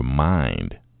program your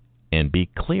mind and be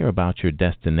clear about your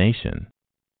destination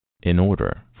in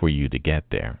order for you to get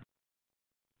there.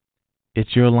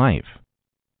 It's your life.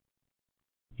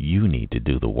 You need to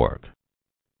do the work.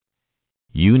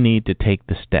 You need to take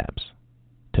the steps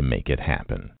to make it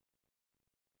happen.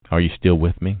 Are you still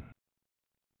with me?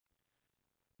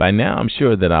 By now, I'm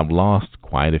sure that I've lost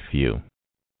quite a few,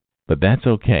 but that's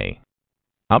okay.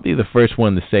 I'll be the first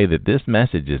one to say that this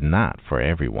message is not for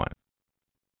everyone.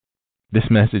 This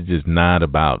message is not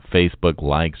about Facebook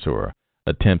likes or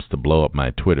attempts to blow up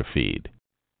my Twitter feed.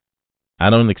 I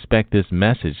don't expect this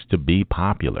message to be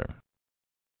popular.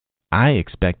 I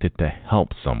expect it to help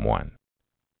someone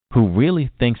who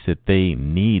really thinks that they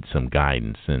need some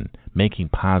guidance in making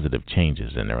positive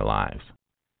changes in their lives.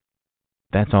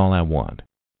 That's all I want,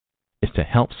 is to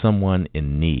help someone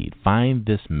in need find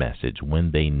this message when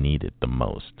they need it the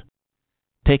most.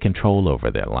 Take control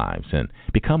over their lives and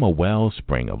become a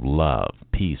wellspring of love,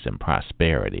 peace, and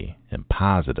prosperity and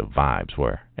positive vibes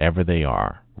wherever they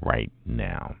are right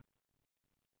now.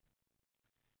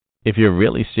 If you're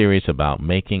really serious about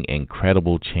making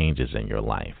incredible changes in your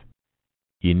life,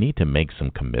 you need to make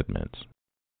some commitments.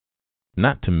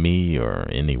 Not to me or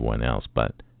anyone else,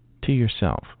 but to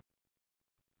yourself.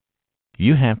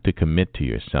 You have to commit to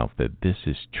yourself that this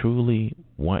is truly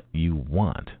what you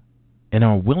want and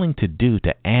are willing to do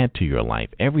to add to your life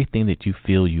everything that you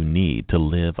feel you need to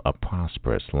live a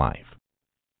prosperous life.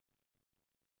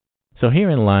 So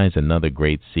herein lies another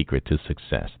great secret to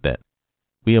success that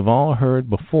we have all heard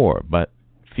before, but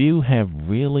few have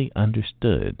really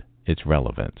understood its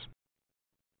relevance.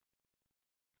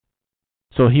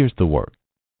 So here's the work.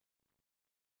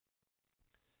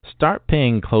 Start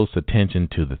paying close attention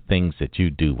to the things that you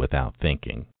do without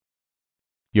thinking.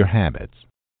 Your habits.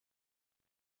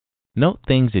 Note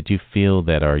things that you feel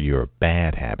that are your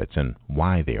bad habits and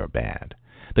why they are bad,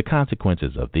 the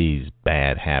consequences of these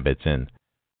bad habits, and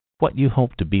what you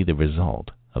hope to be the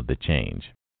result of the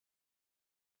change.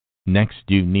 Next,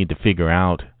 you need to figure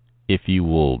out if you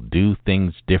will do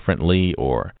things differently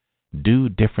or do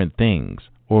different things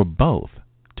or both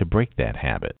to break that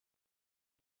habit.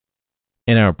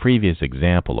 In our previous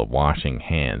example of washing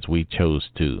hands, we chose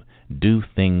to do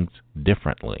things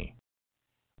differently.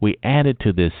 We added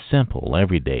to this simple,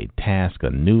 everyday task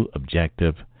a new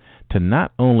objective to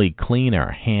not only clean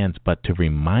our hands, but to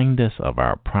remind us of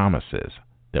our promises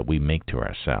that we make to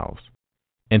ourselves,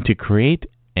 and to create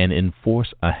and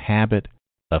enforce a habit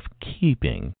of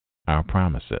keeping our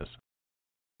promises.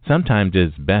 Sometimes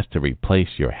it's best to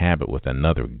replace your habit with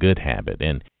another good habit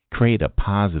and create a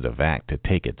positive act to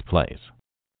take its place.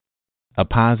 A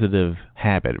positive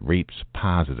habit reaps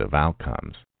positive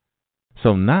outcomes.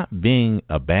 So not being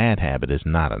a bad habit is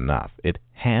not enough. It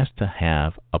has to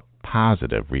have a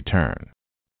positive return.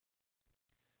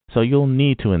 So you'll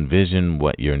need to envision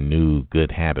what your new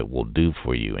good habit will do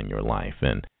for you in your life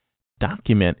and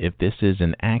document if this is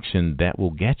an action that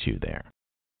will get you there.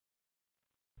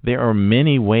 There are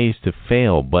many ways to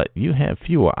fail, but you have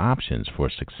fewer options for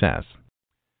success.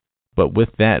 But with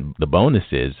that, the bonus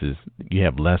is you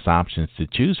have less options to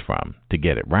choose from to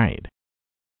get it right.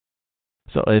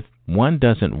 So if one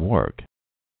doesn't work,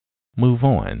 move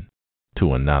on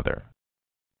to another.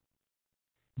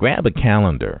 Grab a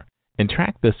calendar and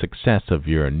track the success of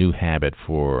your new habit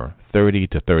for 30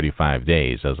 to 35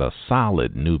 days as a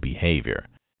solid new behavior,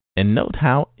 and note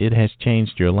how it has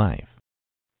changed your life.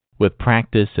 With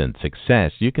practice and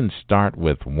success, you can start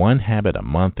with one habit a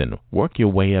month and work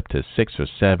your way up to 6 or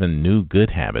 7 new good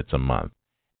habits a month,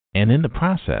 and in the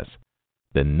process,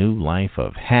 the new life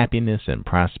of happiness and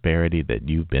prosperity that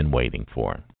you've been waiting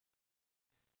for.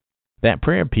 That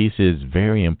prayer piece is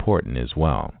very important as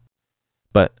well.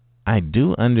 But I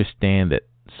do understand that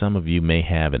some of you may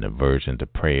have an aversion to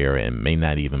prayer and may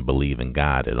not even believe in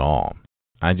God at all.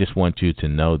 I just want you to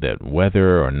know that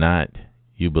whether or not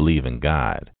you believe in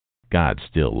God, God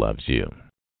still loves you.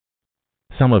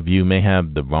 Some of you may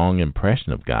have the wrong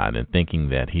impression of God in thinking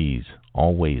that He's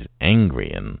always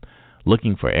angry and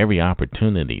looking for every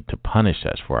opportunity to punish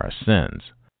us for our sins.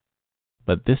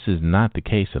 But this is not the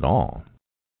case at all.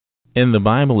 In the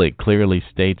Bible, it clearly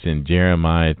states in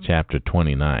Jeremiah chapter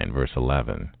 29, verse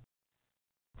 11,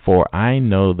 "For I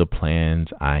know the plans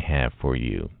I have for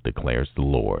you, declares the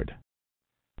Lord,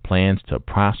 plans to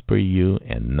prosper you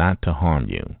and not to harm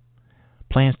you,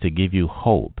 plans to give you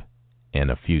hope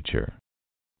and a future."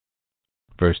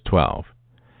 Verse 12,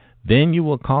 "Then you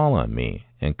will call on me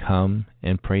and come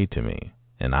and pray to me,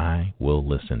 and I will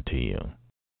listen to you."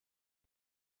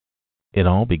 It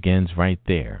all begins right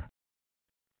there.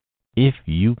 If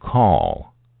you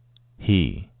call,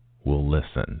 He will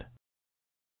listen.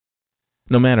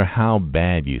 No matter how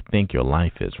bad you think your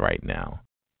life is right now,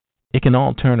 it can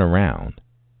all turn around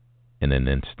in an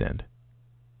instant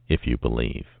if you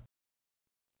believe.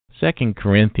 2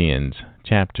 Corinthians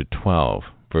chapter 12,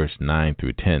 verse 9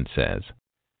 through 10 says,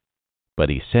 "But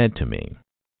He said to me,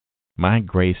 My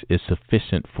grace is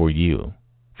sufficient for you,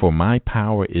 for my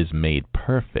power is made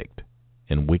perfect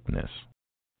in weakness.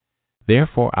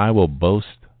 Therefore I will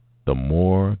boast the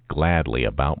more gladly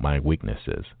about my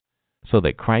weaknesses, so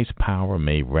that Christ's power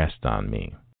may rest on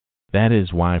me. That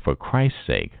is why, for Christ's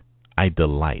sake, I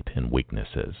delight in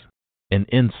weaknesses, in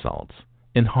insults,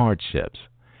 in hardships,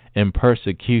 in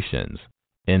persecutions,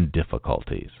 in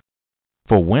difficulties.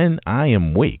 For when I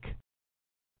am weak,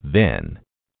 then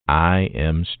I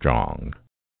am strong."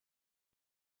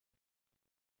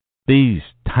 These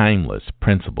timeless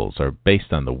principles are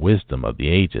based on the wisdom of the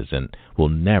ages and will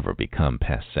never become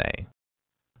passé.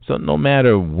 So no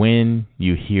matter when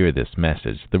you hear this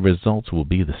message, the results will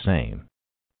be the same.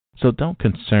 So don't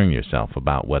concern yourself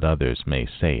about what others may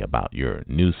say about your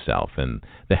new self and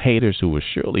the haters who will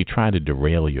surely try to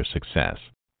derail your success.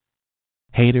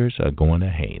 Haters are going to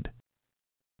hate.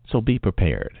 So be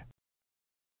prepared.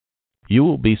 You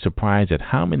will be surprised at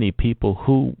how many people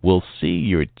who will see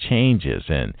your changes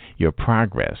and your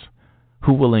progress,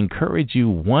 who will encourage you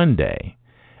one day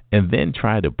and then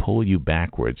try to pull you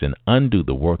backwards and undo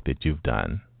the work that you've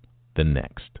done the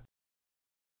next.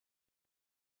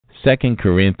 2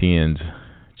 Corinthians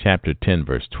chapter 10,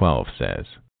 verse 12 says,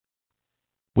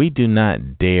 "We do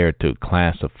not dare to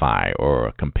classify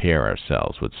or compare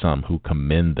ourselves with some who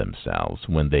commend themselves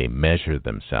when they measure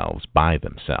themselves by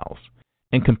themselves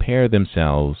and compare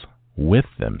themselves with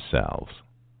themselves.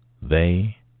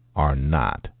 They are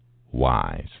not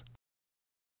wise."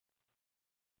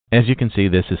 As you can see,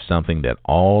 this is something that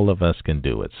all of us can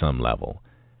do at some level,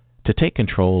 to take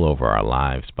control over our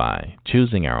lives by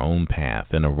choosing our own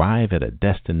path and arrive at a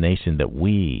destination that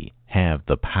we have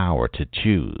the power to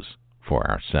choose for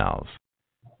ourselves,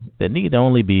 that need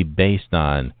only be based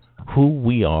on who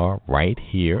we are right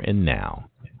here and now.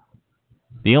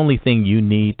 The only thing you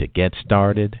need to get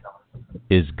started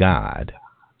is God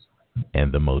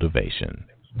and the motivation.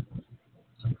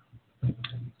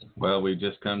 Well, we've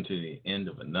just come to the end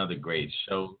of another great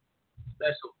show.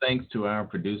 Special thanks to our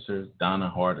producer, Donna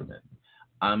Hardiman.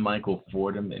 I'm Michael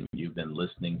Fordham, and you've been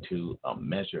listening to A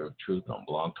Measure of Truth on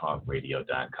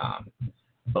blogtalkradio.com.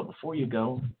 But before you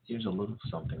go, here's a little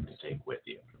something to take with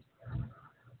you.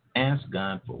 Ask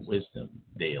God for wisdom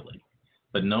daily,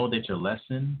 but know that your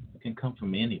lesson can come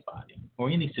from anybody or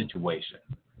any situation,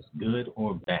 good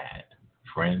or bad,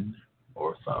 friend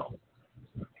or foe.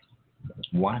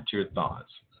 Watch your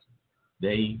thoughts.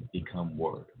 They become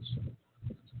words.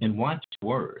 And watch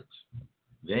words.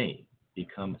 They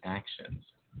become actions.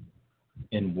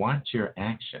 And watch your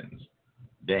actions.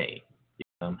 They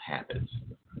become habits.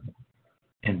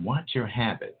 And watch your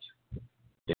habits.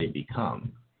 They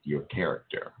become your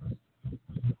character.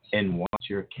 And watch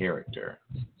your character.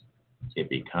 it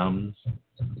becomes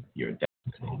your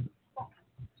destiny.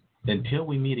 Until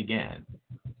we meet again,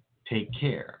 take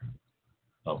care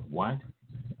of what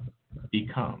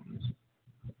becomes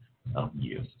of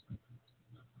you.